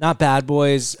not Bad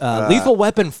Boys, Lethal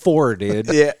Weapon 4, dude.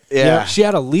 Yeah. She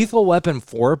had a Lethal Weapon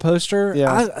 4 poster.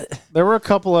 Yeah. There were a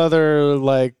couple other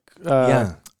like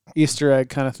Yeah. Easter egg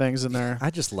kind of things in there.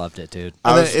 I just loved it, dude.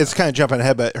 And then it's kind of jumping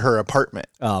ahead, but her apartment.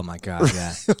 Oh my god,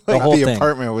 yeah. The whole thing.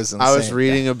 apartment was insane. I was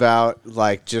reading about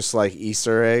like just like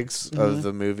Easter eggs of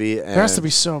the movie. And There has to be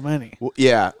so many.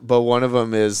 Yeah, but one of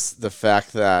them is the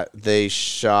fact that they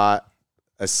shot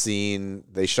a scene.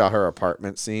 They shot her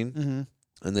apartment scene,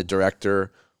 and the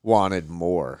director wanted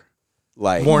more,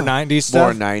 like More 90s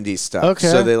stuff? More 90s stuff. Okay.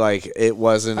 So they it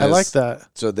wasn't. I like that.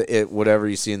 So whatever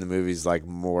you see in the movie is like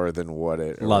more than what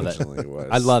it Love it. originally was.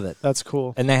 I love it. That's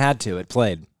cool. And they had to. It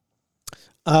played.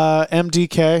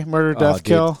 MDK, murder, death, dude.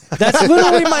 kill. That's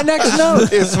literally my next note.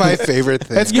 It's my favorite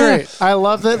thing. It's great. I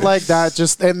love it like that.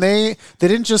 Just and they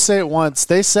didn't just say it once.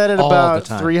 They said it All the about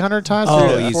time. 300 times,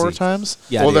 Oh, 4 easy. times.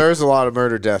 Yeah, Well, dude. there's a lot of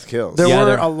murder, death, kills. There Yeah, were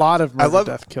there- a lot of murder,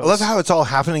 death, kills. I love how it's all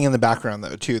happening in the background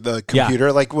though too. The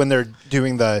computer, like when they're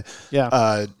doing the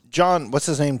John, what's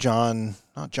his name?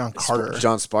 Not John Carter.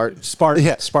 John Spartan. Spartan.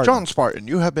 Yeah, Spartan. John Spartan.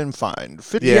 You have been fined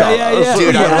 $50. Yeah.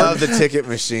 Dude, Yeah. I love the ticket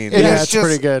machine. And Yeah, it's it's just,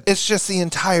 pretty good. It's just the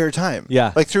entire time.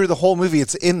 Yeah. Like through the whole movie,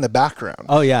 it's in the background.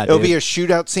 Oh, yeah, It'll dude. be a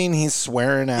shootout scene. He's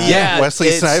swearing at Yeah, Wesley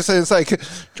it's- Snipes. And it's like,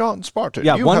 John Spartan.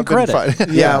 Yeah, you one have been credit.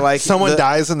 fined. Yeah, like someone the-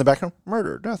 dies in the background.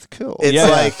 Murder, death, kill.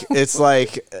 It's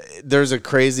like there's a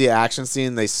crazy action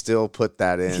scene. They still put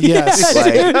that in. Yes.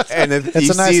 Like, and if It's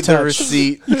you a nice see touch. the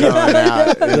receipt coming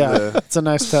out. in Yeah, the- it's a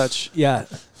nice touch. Yeah.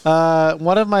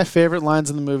 One of my favorite lines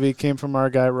in the movie came from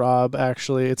our guy Rob.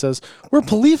 Actually, it says, "We're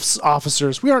police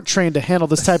officers. We aren't trained to handle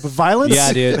this type of violence."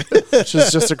 Yeah, dude. Which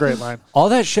is just a great line. All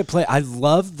that shit play. I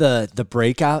love the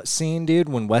breakout scene, dude,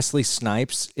 when Wesley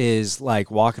Snipes is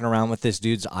like walking around with this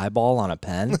dude's eyeball on a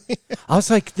pen. I was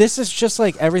like, this is just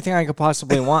like everything I could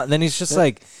possibly want. And then he's just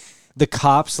like the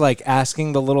cops like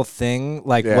asking the little thing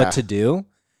like what to do.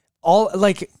 All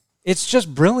like it's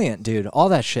just brilliant, dude. All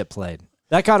that shit played.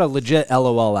 That got a legit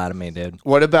LOL out of me, dude.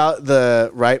 What about the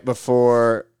right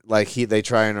before like they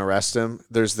try and arrest him?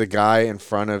 There's the guy in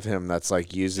front of him that's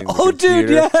like using the computer dude,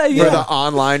 yeah. for the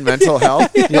online mental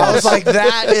health. I was like,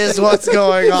 that is what's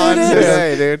going on It is.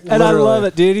 today, dude. And I love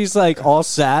it, dude. He's like all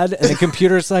sad, and the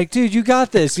computer's like, dude, you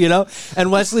got this, you know?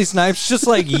 And Wesley Snipes just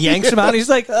like yanks him out. And he's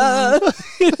like,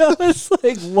 you know, it's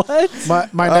like, what?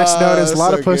 My next note is a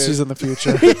lot so of pussies in the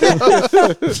future.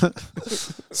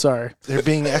 Sorry. They're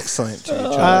being excellent to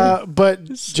each other. But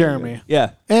Jeremy.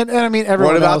 Yeah. And I mean,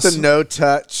 everyone What about else. the no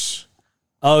touch?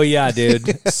 Oh, yeah, dude.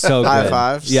 So High good.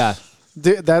 fives? Yeah.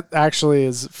 That actually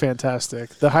is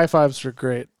fantastic. The high fives are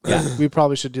great. Yeah. We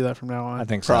probably should do that from now on. I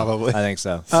think so. Probably. I think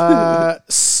so.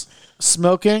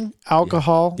 Smoking,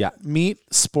 alcohol, Yeah. meat,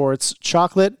 sports,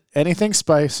 chocolate, anything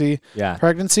spicy, Yeah.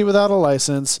 pregnancy without a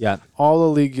license, Yeah. all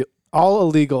illegal. All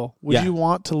illegal. Would Yeah. you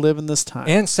want to live in this time?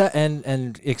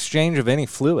 And exchange of any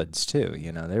fluids, too.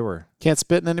 You know, they were. Can't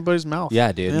spit in anybody's mouth.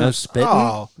 Yeah, dude. No spitting.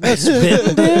 Oh. No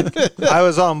spitting, dude. I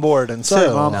was on board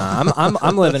until Mom. Nah,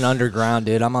 I'm living underground,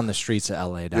 dude. I'm on the streets of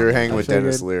LA. Down You're there. hanging with figured.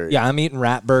 Dennis Leary. Yeah, I'm eating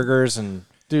rat burgers and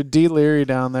Dude, D. Leary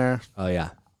down there. oh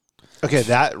yeah, Okay,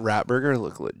 that rat burger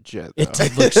looked legit. it though.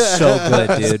 did look so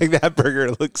good, dude. Like, that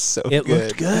burger looks so It good.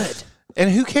 looked good.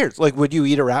 And who cares? Like, would you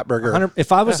eat a rat burger?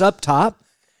 If I was up top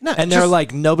No, and they're just-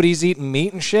 like nobody's eating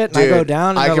meat and shit, and Dude, I go down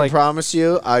and I they're can like, promise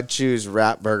you, I'd choose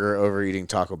rat burger over eating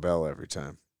Taco Bell every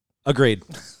time. agreed.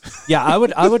 Yeah, I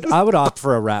would opt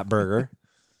for a rat burger,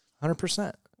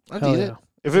 100%. I'd Hell eat yeah. it.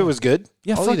 If it was good,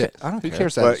 Yeah, I'll fuck eat it. it. I don't Who care.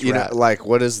 cares that But it's you know, rat? like,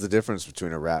 what is the difference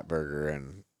between a rat burger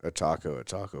and a taco at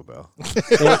Taco Bell?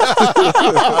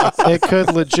 It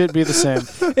could legit be the same.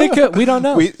 It could. We don't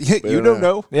know. You don't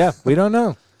know. Yeah, we don't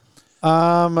know.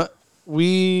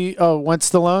 When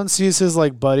Stallone sees his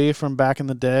like buddy from back in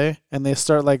the day, and they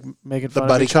start like making fun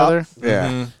buddy of each cop? other.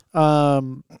 Yeah.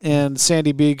 And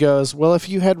Sandy B goes, "Well, if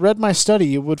you had read my study,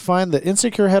 you would find that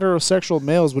insecure heterosexual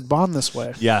males would bond this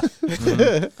way." Yeah,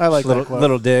 I like little that quote.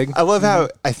 little dig. I love how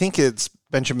I think it's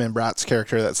Benjamin Bratt's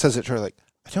character that says it to her. Like,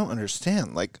 I don't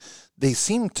understand. Like, they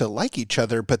seem to like each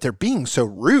other, but they're being so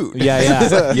rude.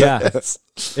 Yeah.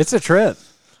 It's a trip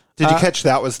Did you catch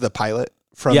that was the pilot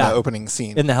from Yeah. the opening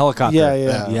scene? in the helicopter.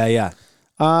 Yeah.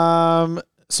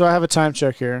 So I have a time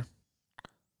check here.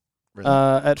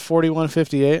 At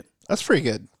 41:58, That's pretty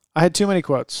good. I had too many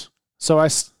quotes. So I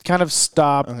kind of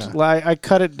stopped. Okay. Like I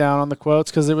cut it down on the quotes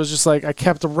because it was just like I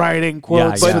kept writing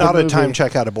quotes. But for not the a time movie.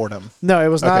 check out of boredom. No, it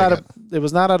was not Okay, out of. It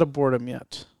was not out of boredom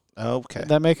yet. Okay.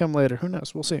 That may come later. Who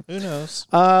knows? We'll see. Who knows?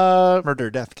 Murder,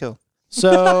 death, kill.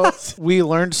 So we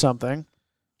learned something.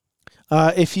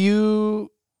 If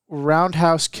you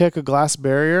roundhouse kick a glass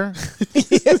barrier,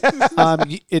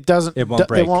 it doesn't. It won't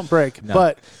break. It won't break. No.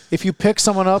 But if you pick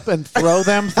someone up and throw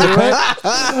them through it,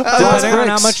 Depending on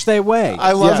how much they weigh.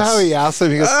 I love how he asks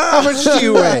him. He goes, "How much do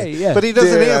you weigh?" Yeah. But he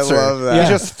doesn't Dude, I answer. love that. He Yeah.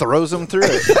 just throws him through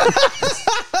it.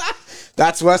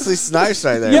 That's Wesley Snipes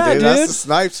right there, Yeah, dude. That's dude. the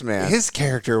Snipes, man. His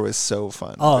character was so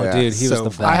fun. Oh, Yeah, dude, he was so the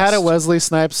best. I had a Wesley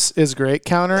Snipes is great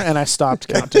counter, and I stopped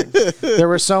counting. There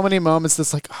were so many moments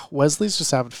that's like, oh, Wesley's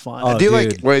just having fun. Oh, do you like?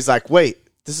 dude. Where he's like, wait,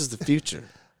 this is the future.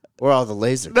 Where are all the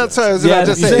laser That's guns? what I was Yeah,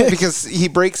 about to yeah. say because he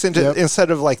breaks into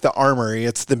instead of like the armory,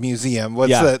 it's the museum.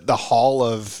 What's Yeah. the hall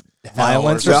of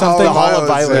Violence hell or something? The hall of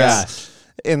Violence, violence.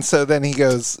 And so then he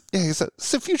goes, yeah, he said,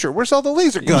 it's the future. Where's all the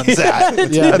laser guns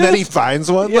at? Yeah. And then he finds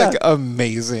one. Yeah. Like,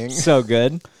 amazing. So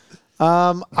good.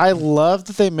 I love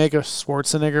that they make a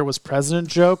Schwarzenegger was president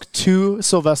joke to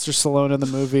Sylvester Stallone in the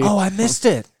movie. Oh, I missed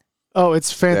it. Oh,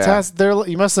 it's fantastic. They're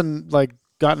you must have like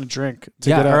gotten a drink to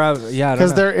get out. I don't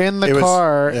Because know. they're in the It was-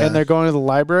 car yeah. and they're going to the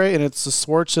library and it's the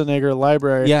Schwarzenegger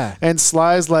library. Yeah. And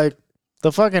Sly's like,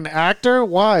 the fucking actor?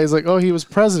 Why? He's like, oh, he was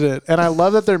president. And I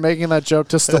love that they're making that joke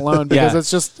to Stallone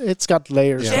because Yeah. it's got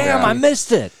layers. Yeah. to it. Damn, I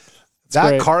missed it. That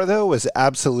great. car, though, was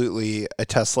absolutely a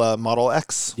Tesla Model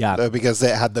X. Yeah. Because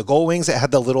it had the gull wings. It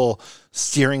had the little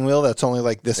steering wheel that's only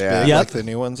like this Yeah. big, Yep. like the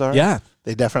new ones are. Yeah.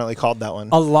 They definitely called that one.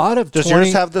 A lot of Does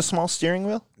yours have the small steering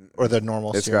wheel or the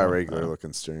normal It's steering got a wheel? regular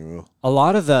looking steering wheel. a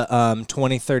lot of the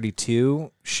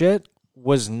 2032 shit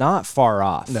was not far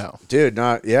off. No. Dude,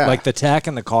 not, yeah. Like the tech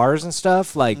and the cars and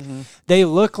stuff, like they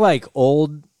look like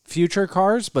old future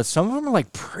cars, but some of them are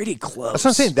like pretty close. That's what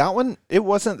I'm saying. That one, it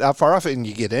wasn't that far off. And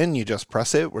you get in, you just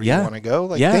press it where Yeah. you want to go.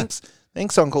 Like, Yeah.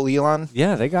 thanks, Uncle Elon.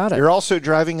 Yeah, they got it. You're also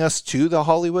driving us to the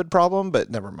Hollywood problem, but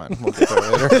never mind. We'll get there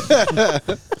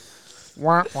later.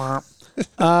 Wah, wah.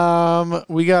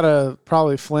 We got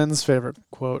probably Flynn's favorite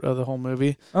quote of the whole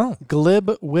movie. Oh.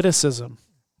 Glib witticism.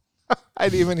 I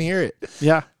didn't even hear it.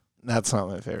 Yeah. That's not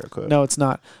my favorite quote. No, it's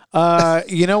not.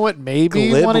 You know what? Maybe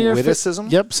Glib one of your witticism?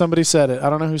 Yep, somebody said it. I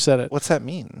don't know who said it. What's that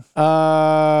mean?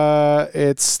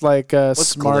 It's like a What's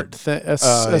smart glib? thing. Yeah.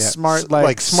 Smart,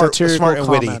 smart satirical and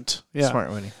witty. comment. Yeah. Smart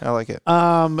and witty. I like it.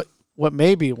 What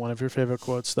may be one of your favorite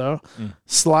quotes, though?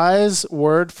 Sly's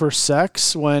word for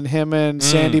sex when him and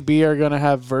Sandy B are going to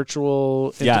have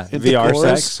virtual Yeah, VR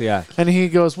intercourse. sex, yeah. And he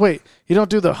goes, wait, you don't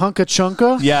do the hunka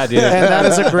chunka? Yeah, dude. And that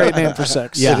is a great name for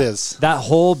sex. Yeah. It is. That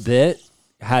whole bit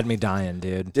had me dying,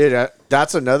 dude. Dude,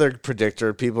 that's another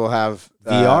predictor. People have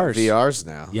VRs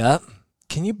now. Yep.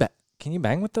 Can you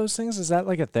bang with those things? Is that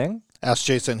like a thing? Ask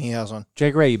Jason. He has one.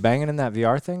 Jake Ray, you banging in that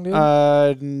VR thing, dude?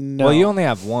 No. Well, you only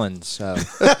have one, so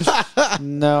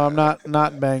No, I'm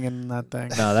not banging that thing.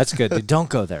 no, that's good. Dude, don't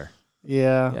go there.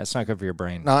 Yeah. Yeah, it's not good for your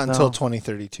brain. Not until No.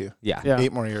 2032. Yeah. Yeah.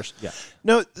 8 more years. Yeah.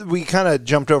 No, we kind of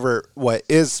jumped over what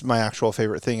is my actual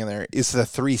favorite thing in there is the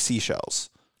 3 seashells.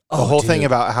 The Oh, whole thing dude.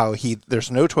 about how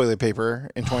there's no toilet paper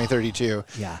in 2032.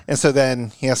 Yeah. And so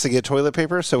then he has to get toilet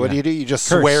paper. So what Yeah. do? You just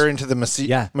Curse. swear into the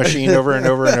Yeah. machine over and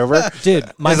over and over.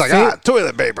 Dude, He's like,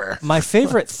 toilet paper. my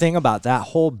favorite thing about that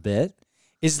whole bit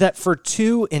is that for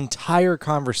 2 entire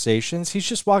conversations, he's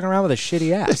just walking around with a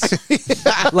shitty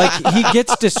ass. Like, he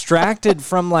gets distracted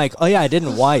from like, oh, yeah, I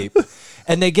didn't wipe.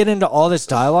 And they get into all this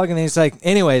dialogue, and he's like,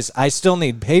 anyways, I still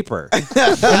need paper. And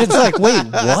it's like, wait,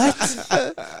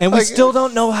 what? And we still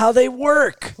don't know how they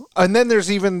work. And then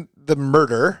there's even the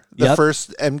murder, the Yep.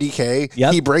 first MDK.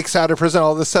 Yep. He breaks out of prison,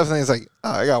 all this stuff, and he's like, oh,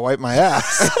 I got to wipe my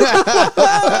ass.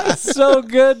 So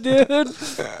good, dude.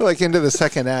 Like into the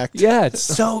second act. Yeah, it's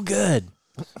so good.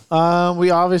 We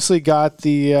obviously got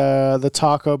the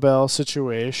Taco Bell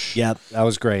situation. Yep, that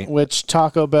was great. Which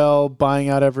Taco Bell buying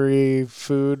out every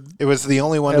food. It was the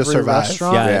only one to every survive.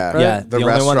 restaurant, Yeah, right? yeah. The The only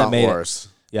one that restaurant made wars.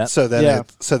 it. Yep. So then,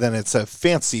 Yeah. it's a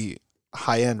fancy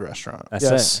high-end restaurant. That's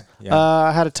Yes. it. Yeah.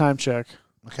 I had a time check.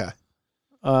 Okay.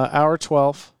 Hour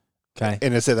 12. Okay.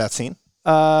 And is it that scene?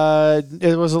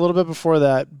 It was a little bit before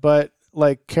that, but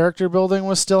like character building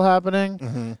was still happening,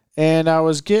 Mm-hmm. and I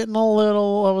was getting a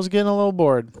little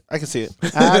bored. I can see it.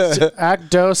 Act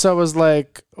Dos, I was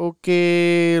like,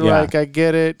 okay, Yeah. like I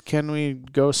get it. Can we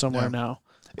go somewhere Yeah. now?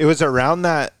 It was around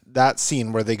that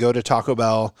scene where they go to Taco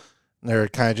Bell. And they're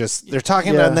kind of they're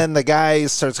talking, Yeah. and then the guy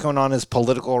starts going on his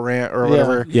political rant or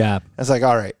whatever. Yeah. It's like,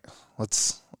 all right,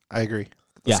 I agree.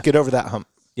 Let's Yeah. get over that hump.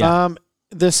 Yeah.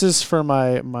 This is for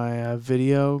my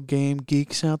video game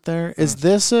geeks out there. Is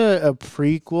this a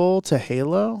prequel to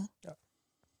Halo?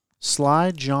 Sly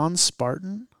John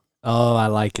Spartan? Oh, I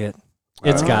like it.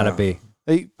 It's got to be.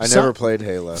 I never played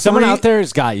Halo. Someone out there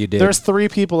has got you, dude. There's 3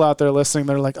 people out there listening.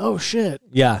 They're like, oh, shit.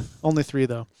 Yeah. Only 3,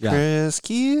 though. Yeah. Chris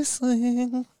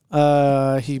Kiesling.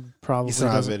 He probably He's not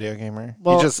a doesn't. video gamer.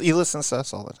 Well, he listens to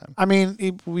us all the time. I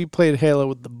mean, we played Halo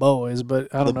with the boys,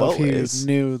 but I don't The know if boys. he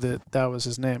knew that was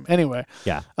his name. Anyway.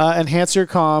 Yeah. Enhance your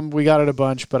comm. We got it a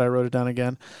bunch, but I wrote it down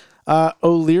again.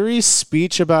 O'Leary's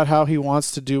speech about how he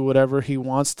wants to do whatever he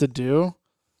wants to do.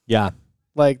 Yeah.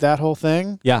 Like that whole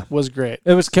thing. Yeah. Was great.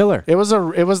 It was killer. It was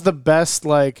the best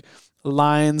like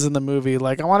lines in the movie.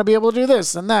 Like I want to be able to do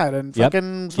this and that and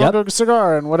fucking smoke a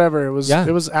cigar and whatever. It was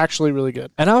actually really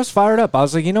good. And I was fired up. I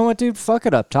was like, you know what, dude? Fuck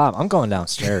it up top. I'm going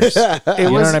downstairs. You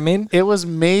know what I mean? It was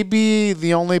maybe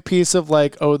the only piece of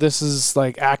like, oh, this is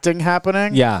like acting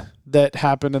happening. Yeah. That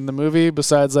happened in the movie.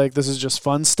 Besides, like this is just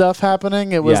fun stuff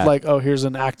happening. It was like, oh, here's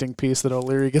an acting piece that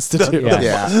O'Leary gets to do.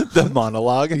 Yeah. The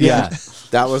monologue. Yeah.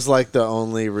 That was like the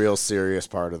only real serious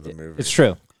part of the movie. It's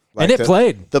true. Like and it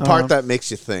played. The part that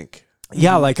makes you think.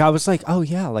 Yeah, like I was like, oh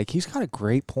yeah, like he's got a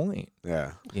great point.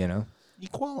 Yeah. You know?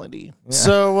 Equality. Yeah.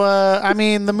 So I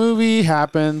mean the movie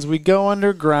happens, we go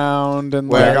underground and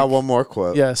Wait, I got one more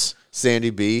quote. Yes.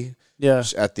 Sandy B. Yeah.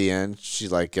 At the end, she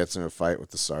like gets in a fight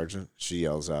with the sergeant. She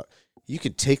yells out, "You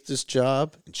could take this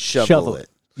job and shovel it."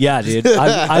 Yeah, dude.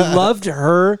 I loved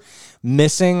her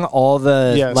missing all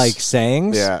the like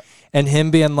sayings. Yeah. And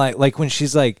him being like when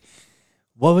she's like,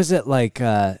 what was it like?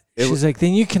 She's like,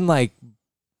 then you can like,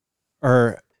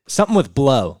 or something with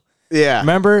blow. Yeah.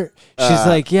 Remember? She's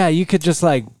like, yeah, you could just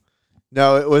like.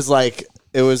 No, it was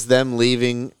them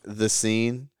leaving the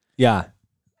scene. Yeah.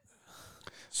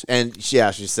 And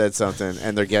yeah, she said something,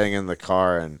 and they're getting in the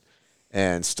car,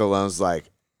 and Stallone's like,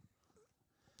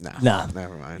 nah,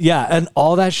 never mind. Yeah, and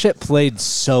all that shit played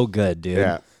so good, dude.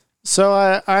 Yeah. So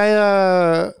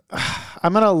I'm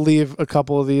gonna leave a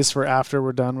couple of these for after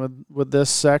we're done with this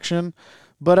section.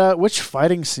 But which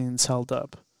fighting scenes held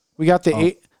up? We got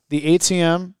the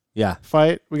ATM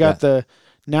fight. We got the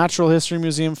Natural History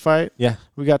Museum fight. Yeah.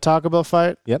 We got Taco Bell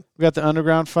fight. Yep. We got the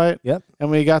underground fight. Yep. And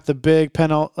we got the big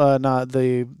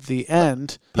the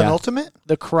end. Penultimate?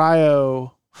 The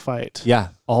cryo fight. Yeah,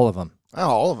 all of them. Oh,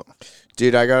 all of them.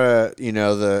 Dude, I gotta,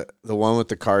 the one with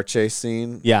the car chase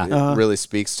scene. Yeah. It really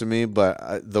speaks to me.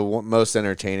 But the most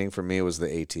entertaining for me was the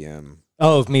ATM.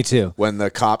 Oh, me too. When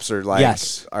the cops are like,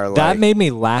 that made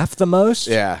me laugh the most.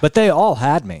 Yeah. But they all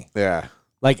had me. Yeah.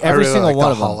 Like every single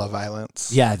one of them. Hall of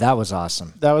Violence. Yeah, that was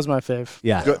awesome. That was my fave.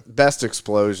 Yeah. Best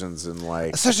explosions and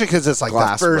like, especially because it's like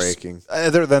glass the first, breaking.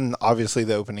 other than obviously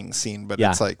the opening scene, but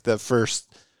it's like the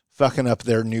first fucking up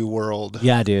their new world.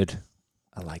 Yeah, dude.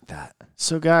 I like that.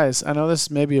 So guys, I know this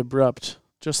may be abrupt,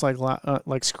 just like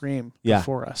Scream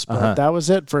before us, but that was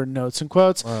it for Notes and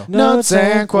Quotes. Wow. Notes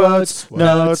and Quotes.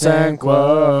 Notes and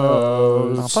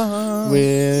Quotes.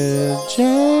 With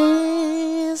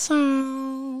Jason.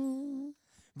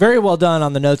 Very well done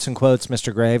on the notes and quotes,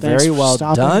 Mr. Gray. Thanks Very for well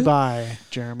stopping done. by,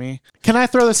 Jeremy. Can I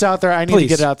throw this out there? I need Please. to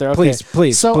get it out there. Okay.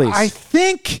 Please. So I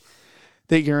think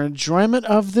that your enjoyment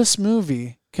of this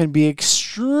movie can be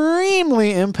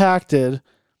extremely impacted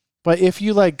by if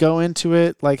you like go into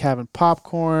it like having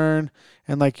popcorn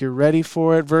and like you're ready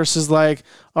for it versus like,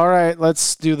 all right,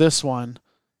 let's do this one.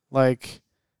 Like,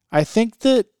 I think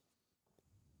that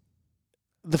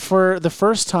for the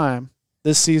first time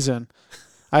this season,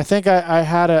 I think I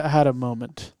had a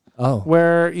moment. Oh.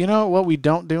 Where, you know what we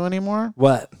don't do anymore?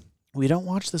 What? We don't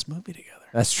watch this movie together.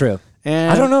 That's true.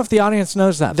 And I don't know if the audience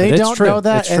knows that. They but it's don't true. know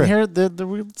that. It's And true. here,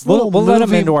 we'll let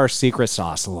them into our secret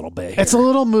sauce a little bit. It's a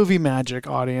little movie magic,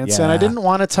 audience. And I Yeah. didn't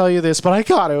want to tell you this, but I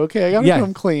got it. Okay, I got to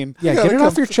come clean. Yeah, get it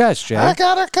off your chest, Jay. I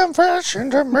got a confession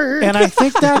to make. And I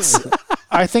think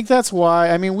that's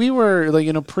why. I mean, we were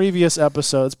like, previous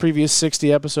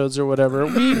 60 episodes or whatever,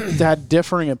 we had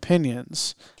differing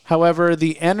opinions. However,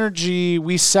 the energy,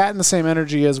 we sat in the same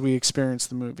energy as we experienced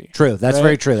the movie. True. That's right?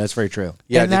 very true. That's very true.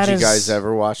 Yeah, And did that you is- guys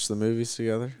ever watch the movies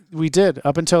together? We did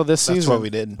up until this season. That's what we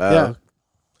did. Yeah,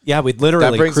 Yeah, we'd That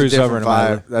literally brings cruise a over different in a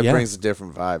vibe. That yeah. brings a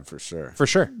different vibe for sure. For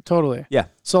sure. totally. Yeah.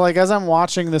 So like as I'm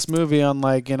watching this movie on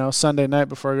like, Sunday night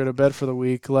before I go to bed for the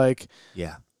week, like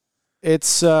Yeah.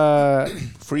 it's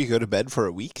Before you go to bed for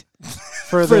a week?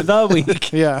 for the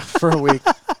week. Yeah, for a week.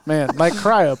 Man, like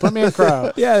cryo. Put me in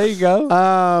cryo. Yeah, there you go.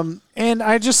 And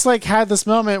I just like had this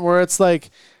moment where it's like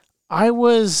I'm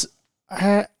just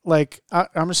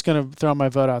gonna throw my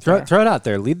vote out there. Throw it out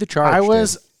there. Lead the charge.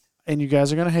 dude. And you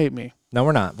guys are gonna hate me. No,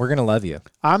 we're not. We're gonna love you.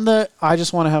 I'm the I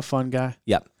just want to have fun guy.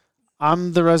 Yep.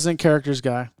 I'm the resident characters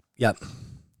guy. Yep.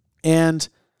 And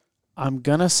I'm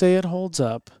going to say it holds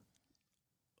up.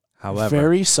 However.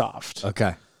 Very soft.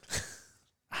 Okay.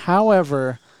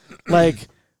 However, like,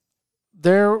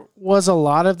 there was a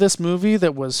lot of this movie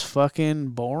that was fucking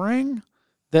boring,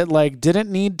 that, like,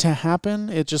 didn't need to happen.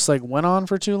 It just, like, went on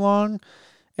for too long.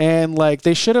 And, like,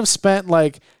 they should have spent,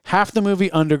 like, half the movie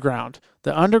underground.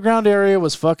 The underground area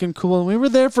was fucking cool, and we were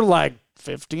there for, like,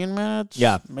 15 minutes.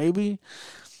 Yeah. Maybe.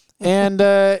 And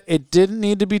it didn't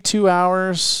need to be 2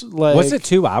 hours. Like, Was it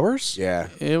 2 hours? Yeah.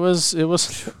 It was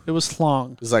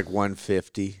long. It was like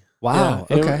 150. Wow.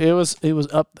 Yeah, okay. It was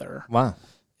up there. Wow.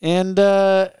 And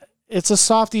it's a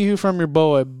softy who from your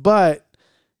boy, but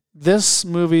this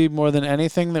movie, more than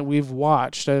anything that we've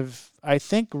watched, I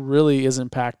think really is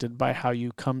impacted by how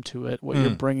you come to it, what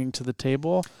you're bringing to the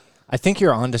table. I think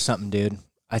you're onto something, dude.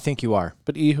 I think you are.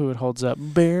 But Ehud holds up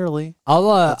barely.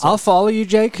 I'll follow you,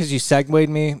 Jay, because you segued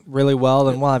me really well,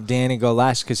 and we'll have Danny go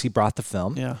last because he brought the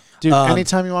film. Yeah. Dude,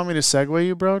 anytime you want me to segue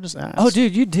you, bro, just ask. Oh,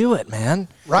 dude, you do it, man.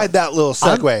 Ride that little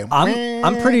segue.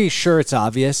 I'm pretty sure it's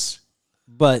obvious,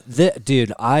 but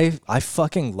dude, I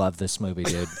fucking love this movie,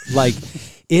 dude. Like,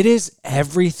 it is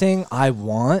everything I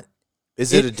want.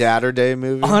 Is it a Dadder Day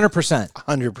movie? 100%.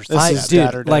 100%.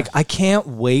 Dude, like, I can't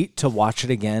wait to watch it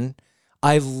again.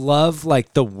 I love,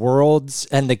 like, the worlds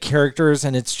and the characters,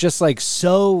 and it's just, like,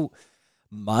 so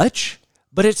much,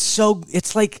 but it's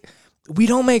like, we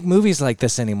don't make movies like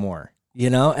this anymore, you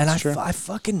know? And I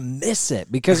fucking miss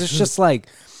it because it's just like,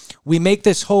 we make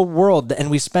this whole world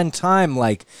and we spend time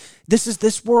like, this is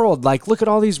this world. Like, look at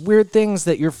all these weird things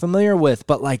that you're familiar with,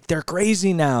 but like, they're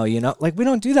crazy now, you know? Like, we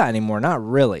don't do that anymore. Not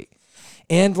really.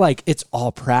 And like, it's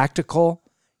all practical.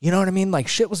 You know what I mean? Like,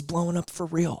 shit was blowing up for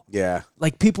real. Yeah.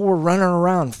 Like, people were running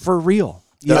around for real.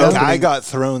 The guy got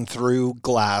thrown through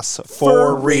glass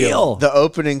for real. The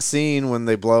opening scene when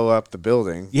they blow up the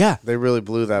building. Yeah. They really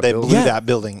blew that They building. blew that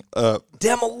building up.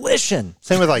 Demolition.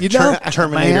 Same with like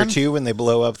Terminator 2 when they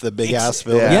blow up the big ass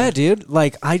building. Yeah, dude.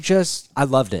 Like, I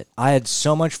loved it. I had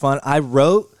so much fun. I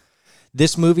wrote,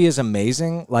 this movie is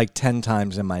amazing, like 10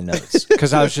 times in my notes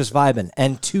because I was just vibing.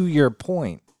 And to your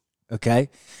point, okay?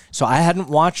 So I hadn't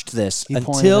watched this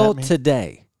until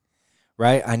today,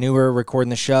 right? I knew we were recording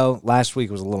the show. Last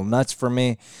week was a little nuts for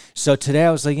me. So today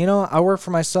I was like, you know, I work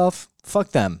for myself. Fuck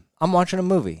them. I'm watching a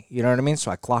movie. You know what I mean?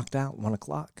 So I clocked out 1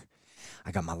 o'clock.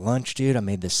 I got my lunch, dude. I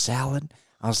made this salad.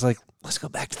 I was like, let's go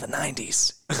back to the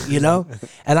 90s, you know?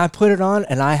 And I put it on,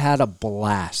 and I had a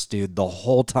blast, dude, the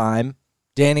whole time.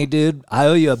 Danny, dude, I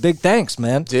owe you a big thanks,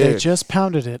 man. Dude. They just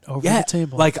pounded it over the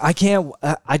table. Like, I can't,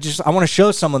 I want to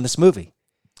show someone this movie.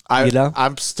 You know?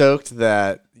 I'm stoked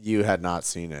that you had not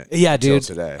seen it. Yeah, dude.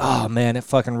 Today. Oh, man, it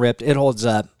fucking ripped. It holds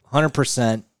up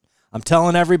 100%. I'm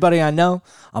telling everybody I know.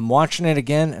 I'm watching it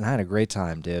again, and I had a great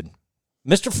time, dude.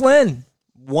 Mr. Flynn.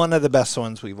 One of the best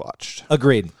ones we've watched.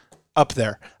 Agreed. Up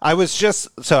there. I was just,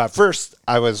 so at first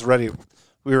I was ready.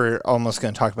 We were almost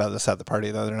going to talk about this at the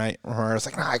party the other night where I was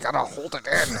like, no, I got to hold it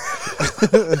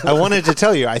in. I wanted to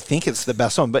tell you, I think it's the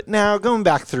best one. But now going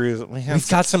back through, we've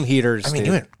got some heaters. I mean,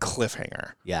 dude. doing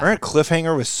Cliffhanger. Yeah. Remember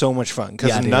Cliffhanger was so much fun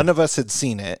because none of us had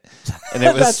seen it. And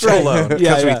it was That's right. alone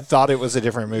because Yeah. we thought it was a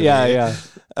different movie. Yeah.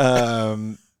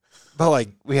 But like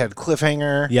we had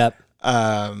Cliffhanger. Yep.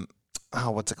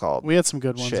 What's it called? we had some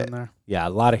good ones in there. Yeah, a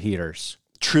lot of heaters.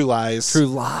 True Lies.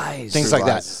 Things Things like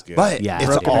Lies that. But Yeah. it's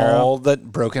Broken all the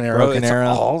Broken Arrow. Broken it's Arrow.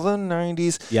 all the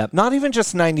 90s. Yep. Not even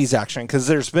just 90s action, because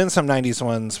there's been some 90s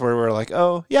ones where we're like,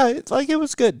 oh, yeah, it's like it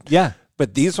was good. Yeah.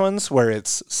 But these ones where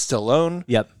it's Stallone,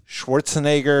 Yep.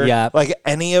 Schwarzenegger, Yep. like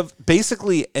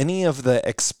basically any of the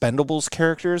Expendables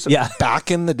characters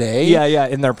back in the day. Yeah,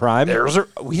 in their prime.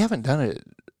 We haven't done it.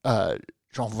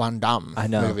 Jean Van Damme I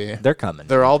know. movie. They're coming.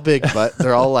 They're all big, but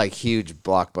they're all like huge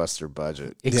blockbuster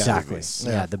budget. Exactly. movies.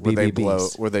 Yeah, the where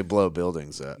BBBs. they blow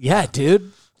buildings up. Yeah,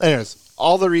 dude. Anyways,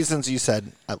 all the reasons you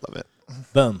said, I love it.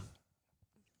 Boom.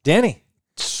 Danny.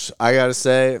 I gotta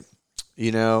say,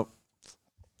 you know,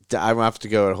 I have to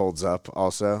go. It holds up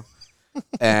also,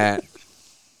 and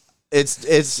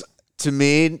it's to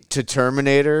me to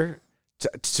Terminator.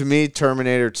 To me,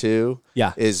 Terminator 2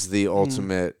 is the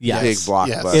ultimate big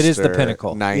blockbuster. It is the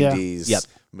pinnacle. 90s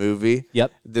movie.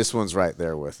 Yep. This one's right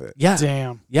there with it. Yeah.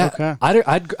 Damn. Yeah. Okay.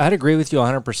 I'd agree with you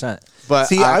 100%. But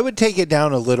see, I would take it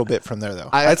down a little bit from there, though.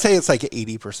 I'd say it's like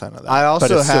 80% of that. I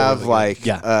also have really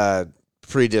good.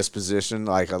 predisposition.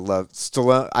 Like I love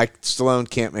Stallone. Stallone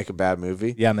can't make a bad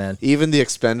movie. Yeah, man. Even the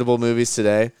Expendable movies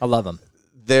today. I love them.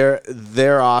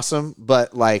 They're awesome,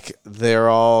 but like they're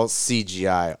all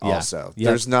CGI also. Yep.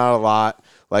 There's not a lot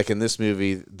like in this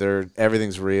movie.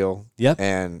 Everything's real. Yep.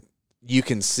 And you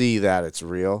can see that it's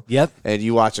real. Yep. And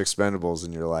you watch Expendables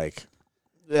and you're like,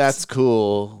 that's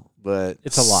cool, but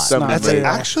It's a lot. Somebody That's made,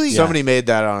 actually- somebody made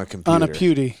that on a computer. On a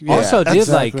pewty. Yeah, Also, dude,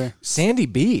 exactly. like Sandy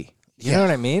B. You know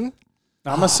what I mean?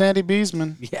 I'm a Sandy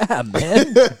Beesman. Yeah,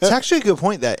 man. It's actually a good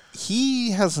point that he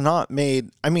has not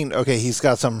made. I mean, okay, he's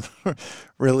got some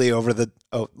really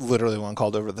literally one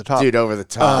called Over the Top. Dude, Over the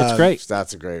Top. It's great.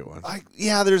 That's a great one.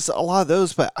 Yeah, there's a lot of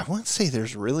those, but I wouldn't say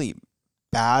there's really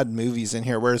bad movies in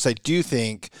here. Whereas I do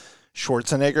think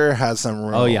Schwarzenegger has some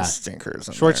real stinkers.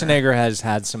 In Schwarzenegger has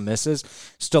had some misses.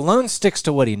 Stallone sticks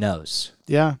to what he knows.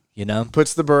 Yeah. You know?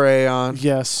 Puts the beret on.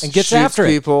 Yes. And gets shoots after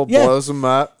people, it. Yeah. blows them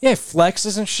up. Yeah,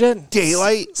 flexes and shit.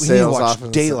 Daylight. We need to Sails watch off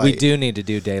into Daylight. We do need to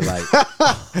do Daylight.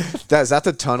 Is that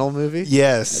the tunnel movie?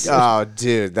 Yes. Oh,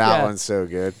 dude, that Yeah. one's so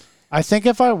good. I think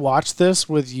if I watched this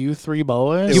with you three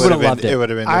boys, You would've loved it. It would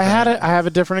have been. I have a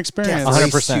different experience.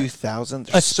 100%. 2000.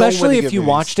 Especially if you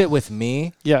watched it with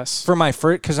me Yes. for my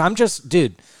first, because I'm just,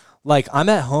 dude, like I'm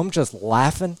at home just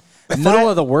laughing. Middle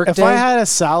of the workday. If I had a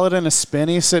salad and a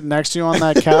spinny sitting next to you on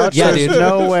that couch, Yeah, there's dude.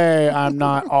 no way I'm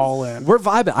not all in. We're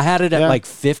vibing. I had it at Yeah. like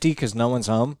 50 because no one's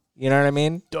home. You know what I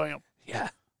mean? Damn. Yeah.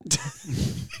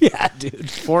 Yeah, dude.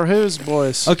 For whose,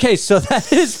 boys? Okay, so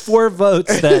that is 4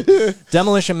 votes that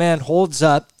Demolition Man holds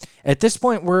up. At this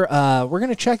point, we're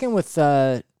gonna check in with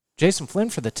Jason Flynn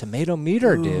for the tomato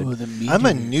meter, dude. I'm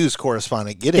a news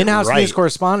correspondent. Get it In-house right. news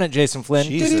correspondent Jason Flynn.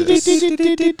 Jesus.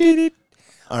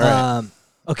 All right.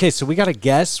 Okay, so we got to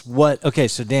guess what. Okay,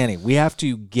 so Danny, we have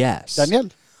to guess Daniel.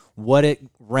 what it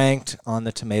ranked on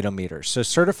the tomato meter. So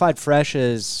certified fresh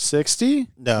is 60?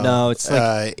 No, it's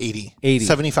like 80. 80.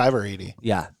 75 or 80.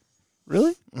 Yeah,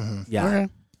 Really? yeah. Okay.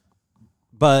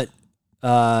 But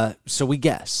so we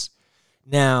guess.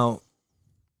 Now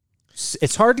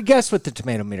it's hard to guess with the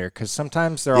tomato meter because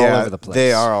sometimes they're all over the place.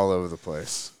 They are all over the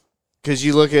place. Because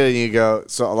you look at it and you go,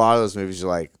 so a lot of those movies you're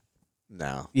like,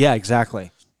 no. Yeah,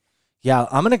 exactly. Yeah,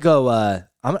 I'm gonna go.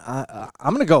 I'm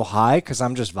gonna go high because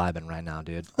I'm just vibing right now,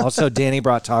 dude. Also, Danny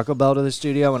brought Taco Bell to the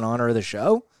studio in honor of the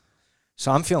show,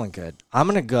 so I'm feeling good. I'm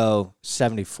gonna go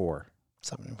 74.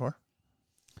 74.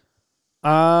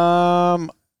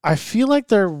 I feel like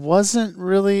there wasn't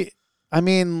really. I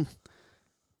mean,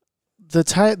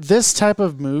 this type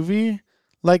of movie,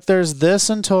 like there's this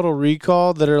and Total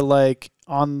Recall that are like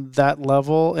on that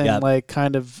level and like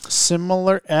kind of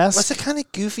similar. Was it kind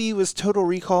of goofy? Was Total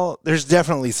Recall? There's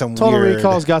definitely some Total weird.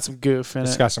 Recall's got some goof in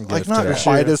It's it. got some good. Like not to it.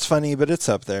 quite as funny, but it's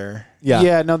up there. Yeah.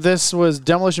 Yeah, no, this was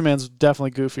Demolition Man's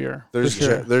definitely goofier. There's for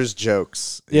sure. there's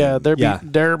jokes. Yeah, there be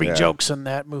Yeah. jokes in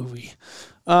that movie.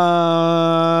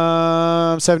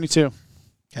 72.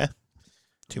 Okay.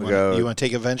 Do you Go- want to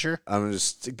take a venture? I'm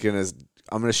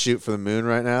gonna shoot for the moon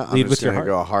right now. Lead I'm with just your gonna heart.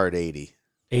 go a hard 80.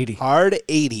 80. Hard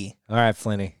 80. All right,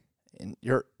 Flinny. And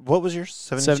what was yours?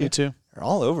 72. You're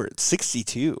all over it.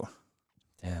 62.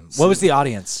 Damn. What was the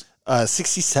audience?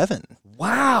 67.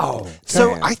 Wow.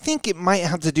 So Damn. I think it might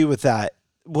have to do with that.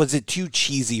 Was it too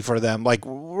cheesy for them? Like,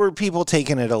 were people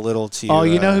taking it a little too? Oh,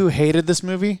 you know who hated this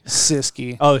movie?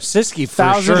 Siski. Oh, Siski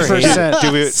for sure. 1000%.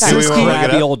 Do we Siski, want to look it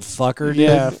grabby up? old fucker, dude.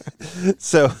 Yeah.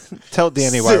 So tell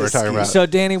Danny why we're talking about it. So,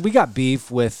 Danny, we got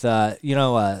beef with,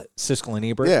 Siskel and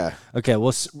Ebert. Yeah. Okay,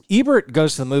 well, Ebert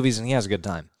goes to the movies and he has a good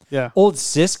time. Yeah. Old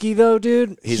Siski, though,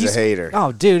 dude. He's a hater.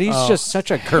 Oh, dude, he's just such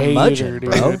a curmudgeon,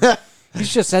 hater, bro.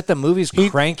 He's just at the movies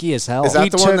cranky as hell. Is that He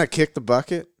the one took- that kicked the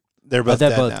bucket? They're But both they're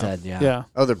dead both now. dead, yeah. Yeah.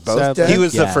 Oh, they're both Sadly. dead? He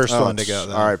was the Yeah. first Oh, one to go,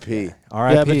 though. R.I.P.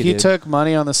 R.I.P., Yeah, but he dude. took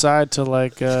money on the side to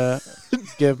like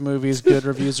give movies good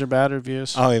reviews or bad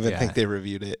reviews. I don't even Yeah. think they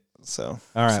reviewed it. So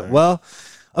All right, sorry. well,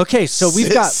 okay, so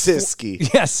we've got...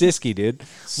 Siski. Yeah, Siski, dude.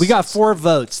 We got 4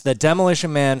 votes that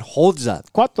Demolition Man holds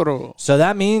up. Cuatro. So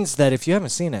that means that if you haven't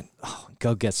seen it,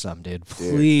 go get some, dude.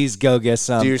 Please go get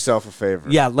some. Do yourself a favor.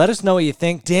 Yeah, let us know what you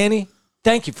think. Danny,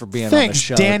 thank you for being on the Thanks,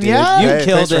 show, Danielle. dude. You Hey,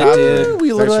 killed thanks for it, having dude. me.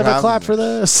 We literally Thanks have for a clap for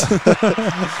having this.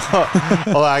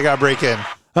 Oh, I got to break in.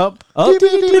 Oh.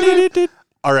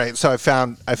 All right, so I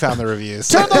found the reviews.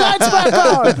 Turn the lights back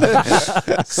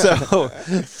on. So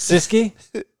Siski?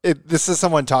 this is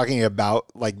someone talking about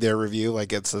like their review,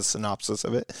 like it's a synopsis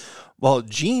of it. While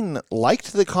Gene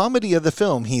liked the comedy of the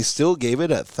film, he still gave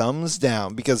it a thumbs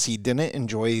down because he didn't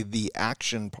enjoy the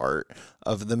action part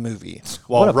of the movie.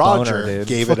 While What a boner, Roger dude.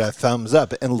 gave it a thumbs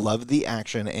up and loved the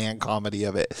action and comedy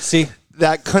of it. See,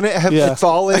 That couldn't have Yeah.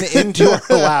 fallen into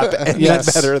our lap any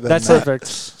Yes. better than that's that. Perfect. The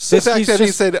fact Siski's that he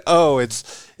just... said, "Oh, it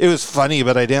was funny,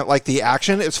 but I didn't like the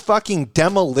action." It's fucking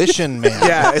Demolition Man.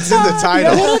 Yeah, it's in the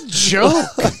title. What a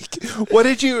joke! What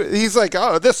did you? He's like,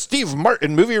 "Oh, this Steve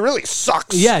Martin movie really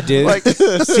sucks." Yeah, dude. Like,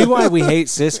 See why we hate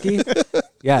Siski?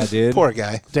 Yeah, dude. Poor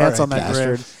guy. Dance All on that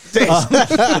bastard. grave.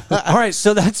 All right,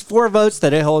 so that's 4 votes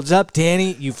that it holds up.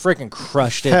 Danny, you freaking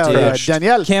crushed it, Hell dude. yeah,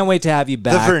 Danielle. Can't wait to have you The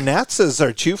back. Vernatzes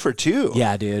are 2 for 2.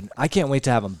 Yeah, dude. I can't wait to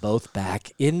have them both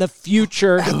back in the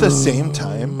future. At the same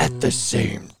time. At the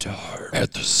same time.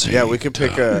 At the same Yeah, we could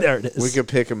pick a. There it is. We could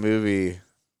pick a movie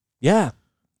Yeah.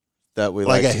 that we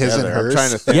Like like a his and together. I'm hers?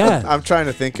 trying to think. Yeah. I'm trying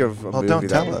to think of a Well, movie don't that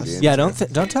tell would us. be Yeah, interesting.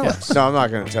 don't tell us. No, I'm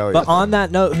not going to tell you. But on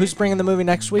that note, who's bringing the movie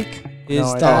next week? Is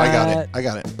No, Oh, I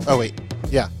got it. Oh, wait.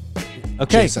 Yeah.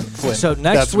 Okay, Jason Flynn. so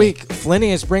next That's week,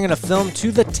 Flinny is bringing a film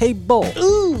to the table.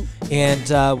 Ooh. And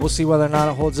we'll see whether or not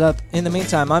it holds up. In the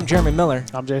meantime, I'm Jeremy Miller.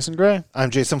 I'm Jason Gray.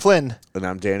 I'm Jason Flynn. And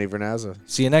I'm Danny Vernazza.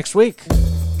 See you next week.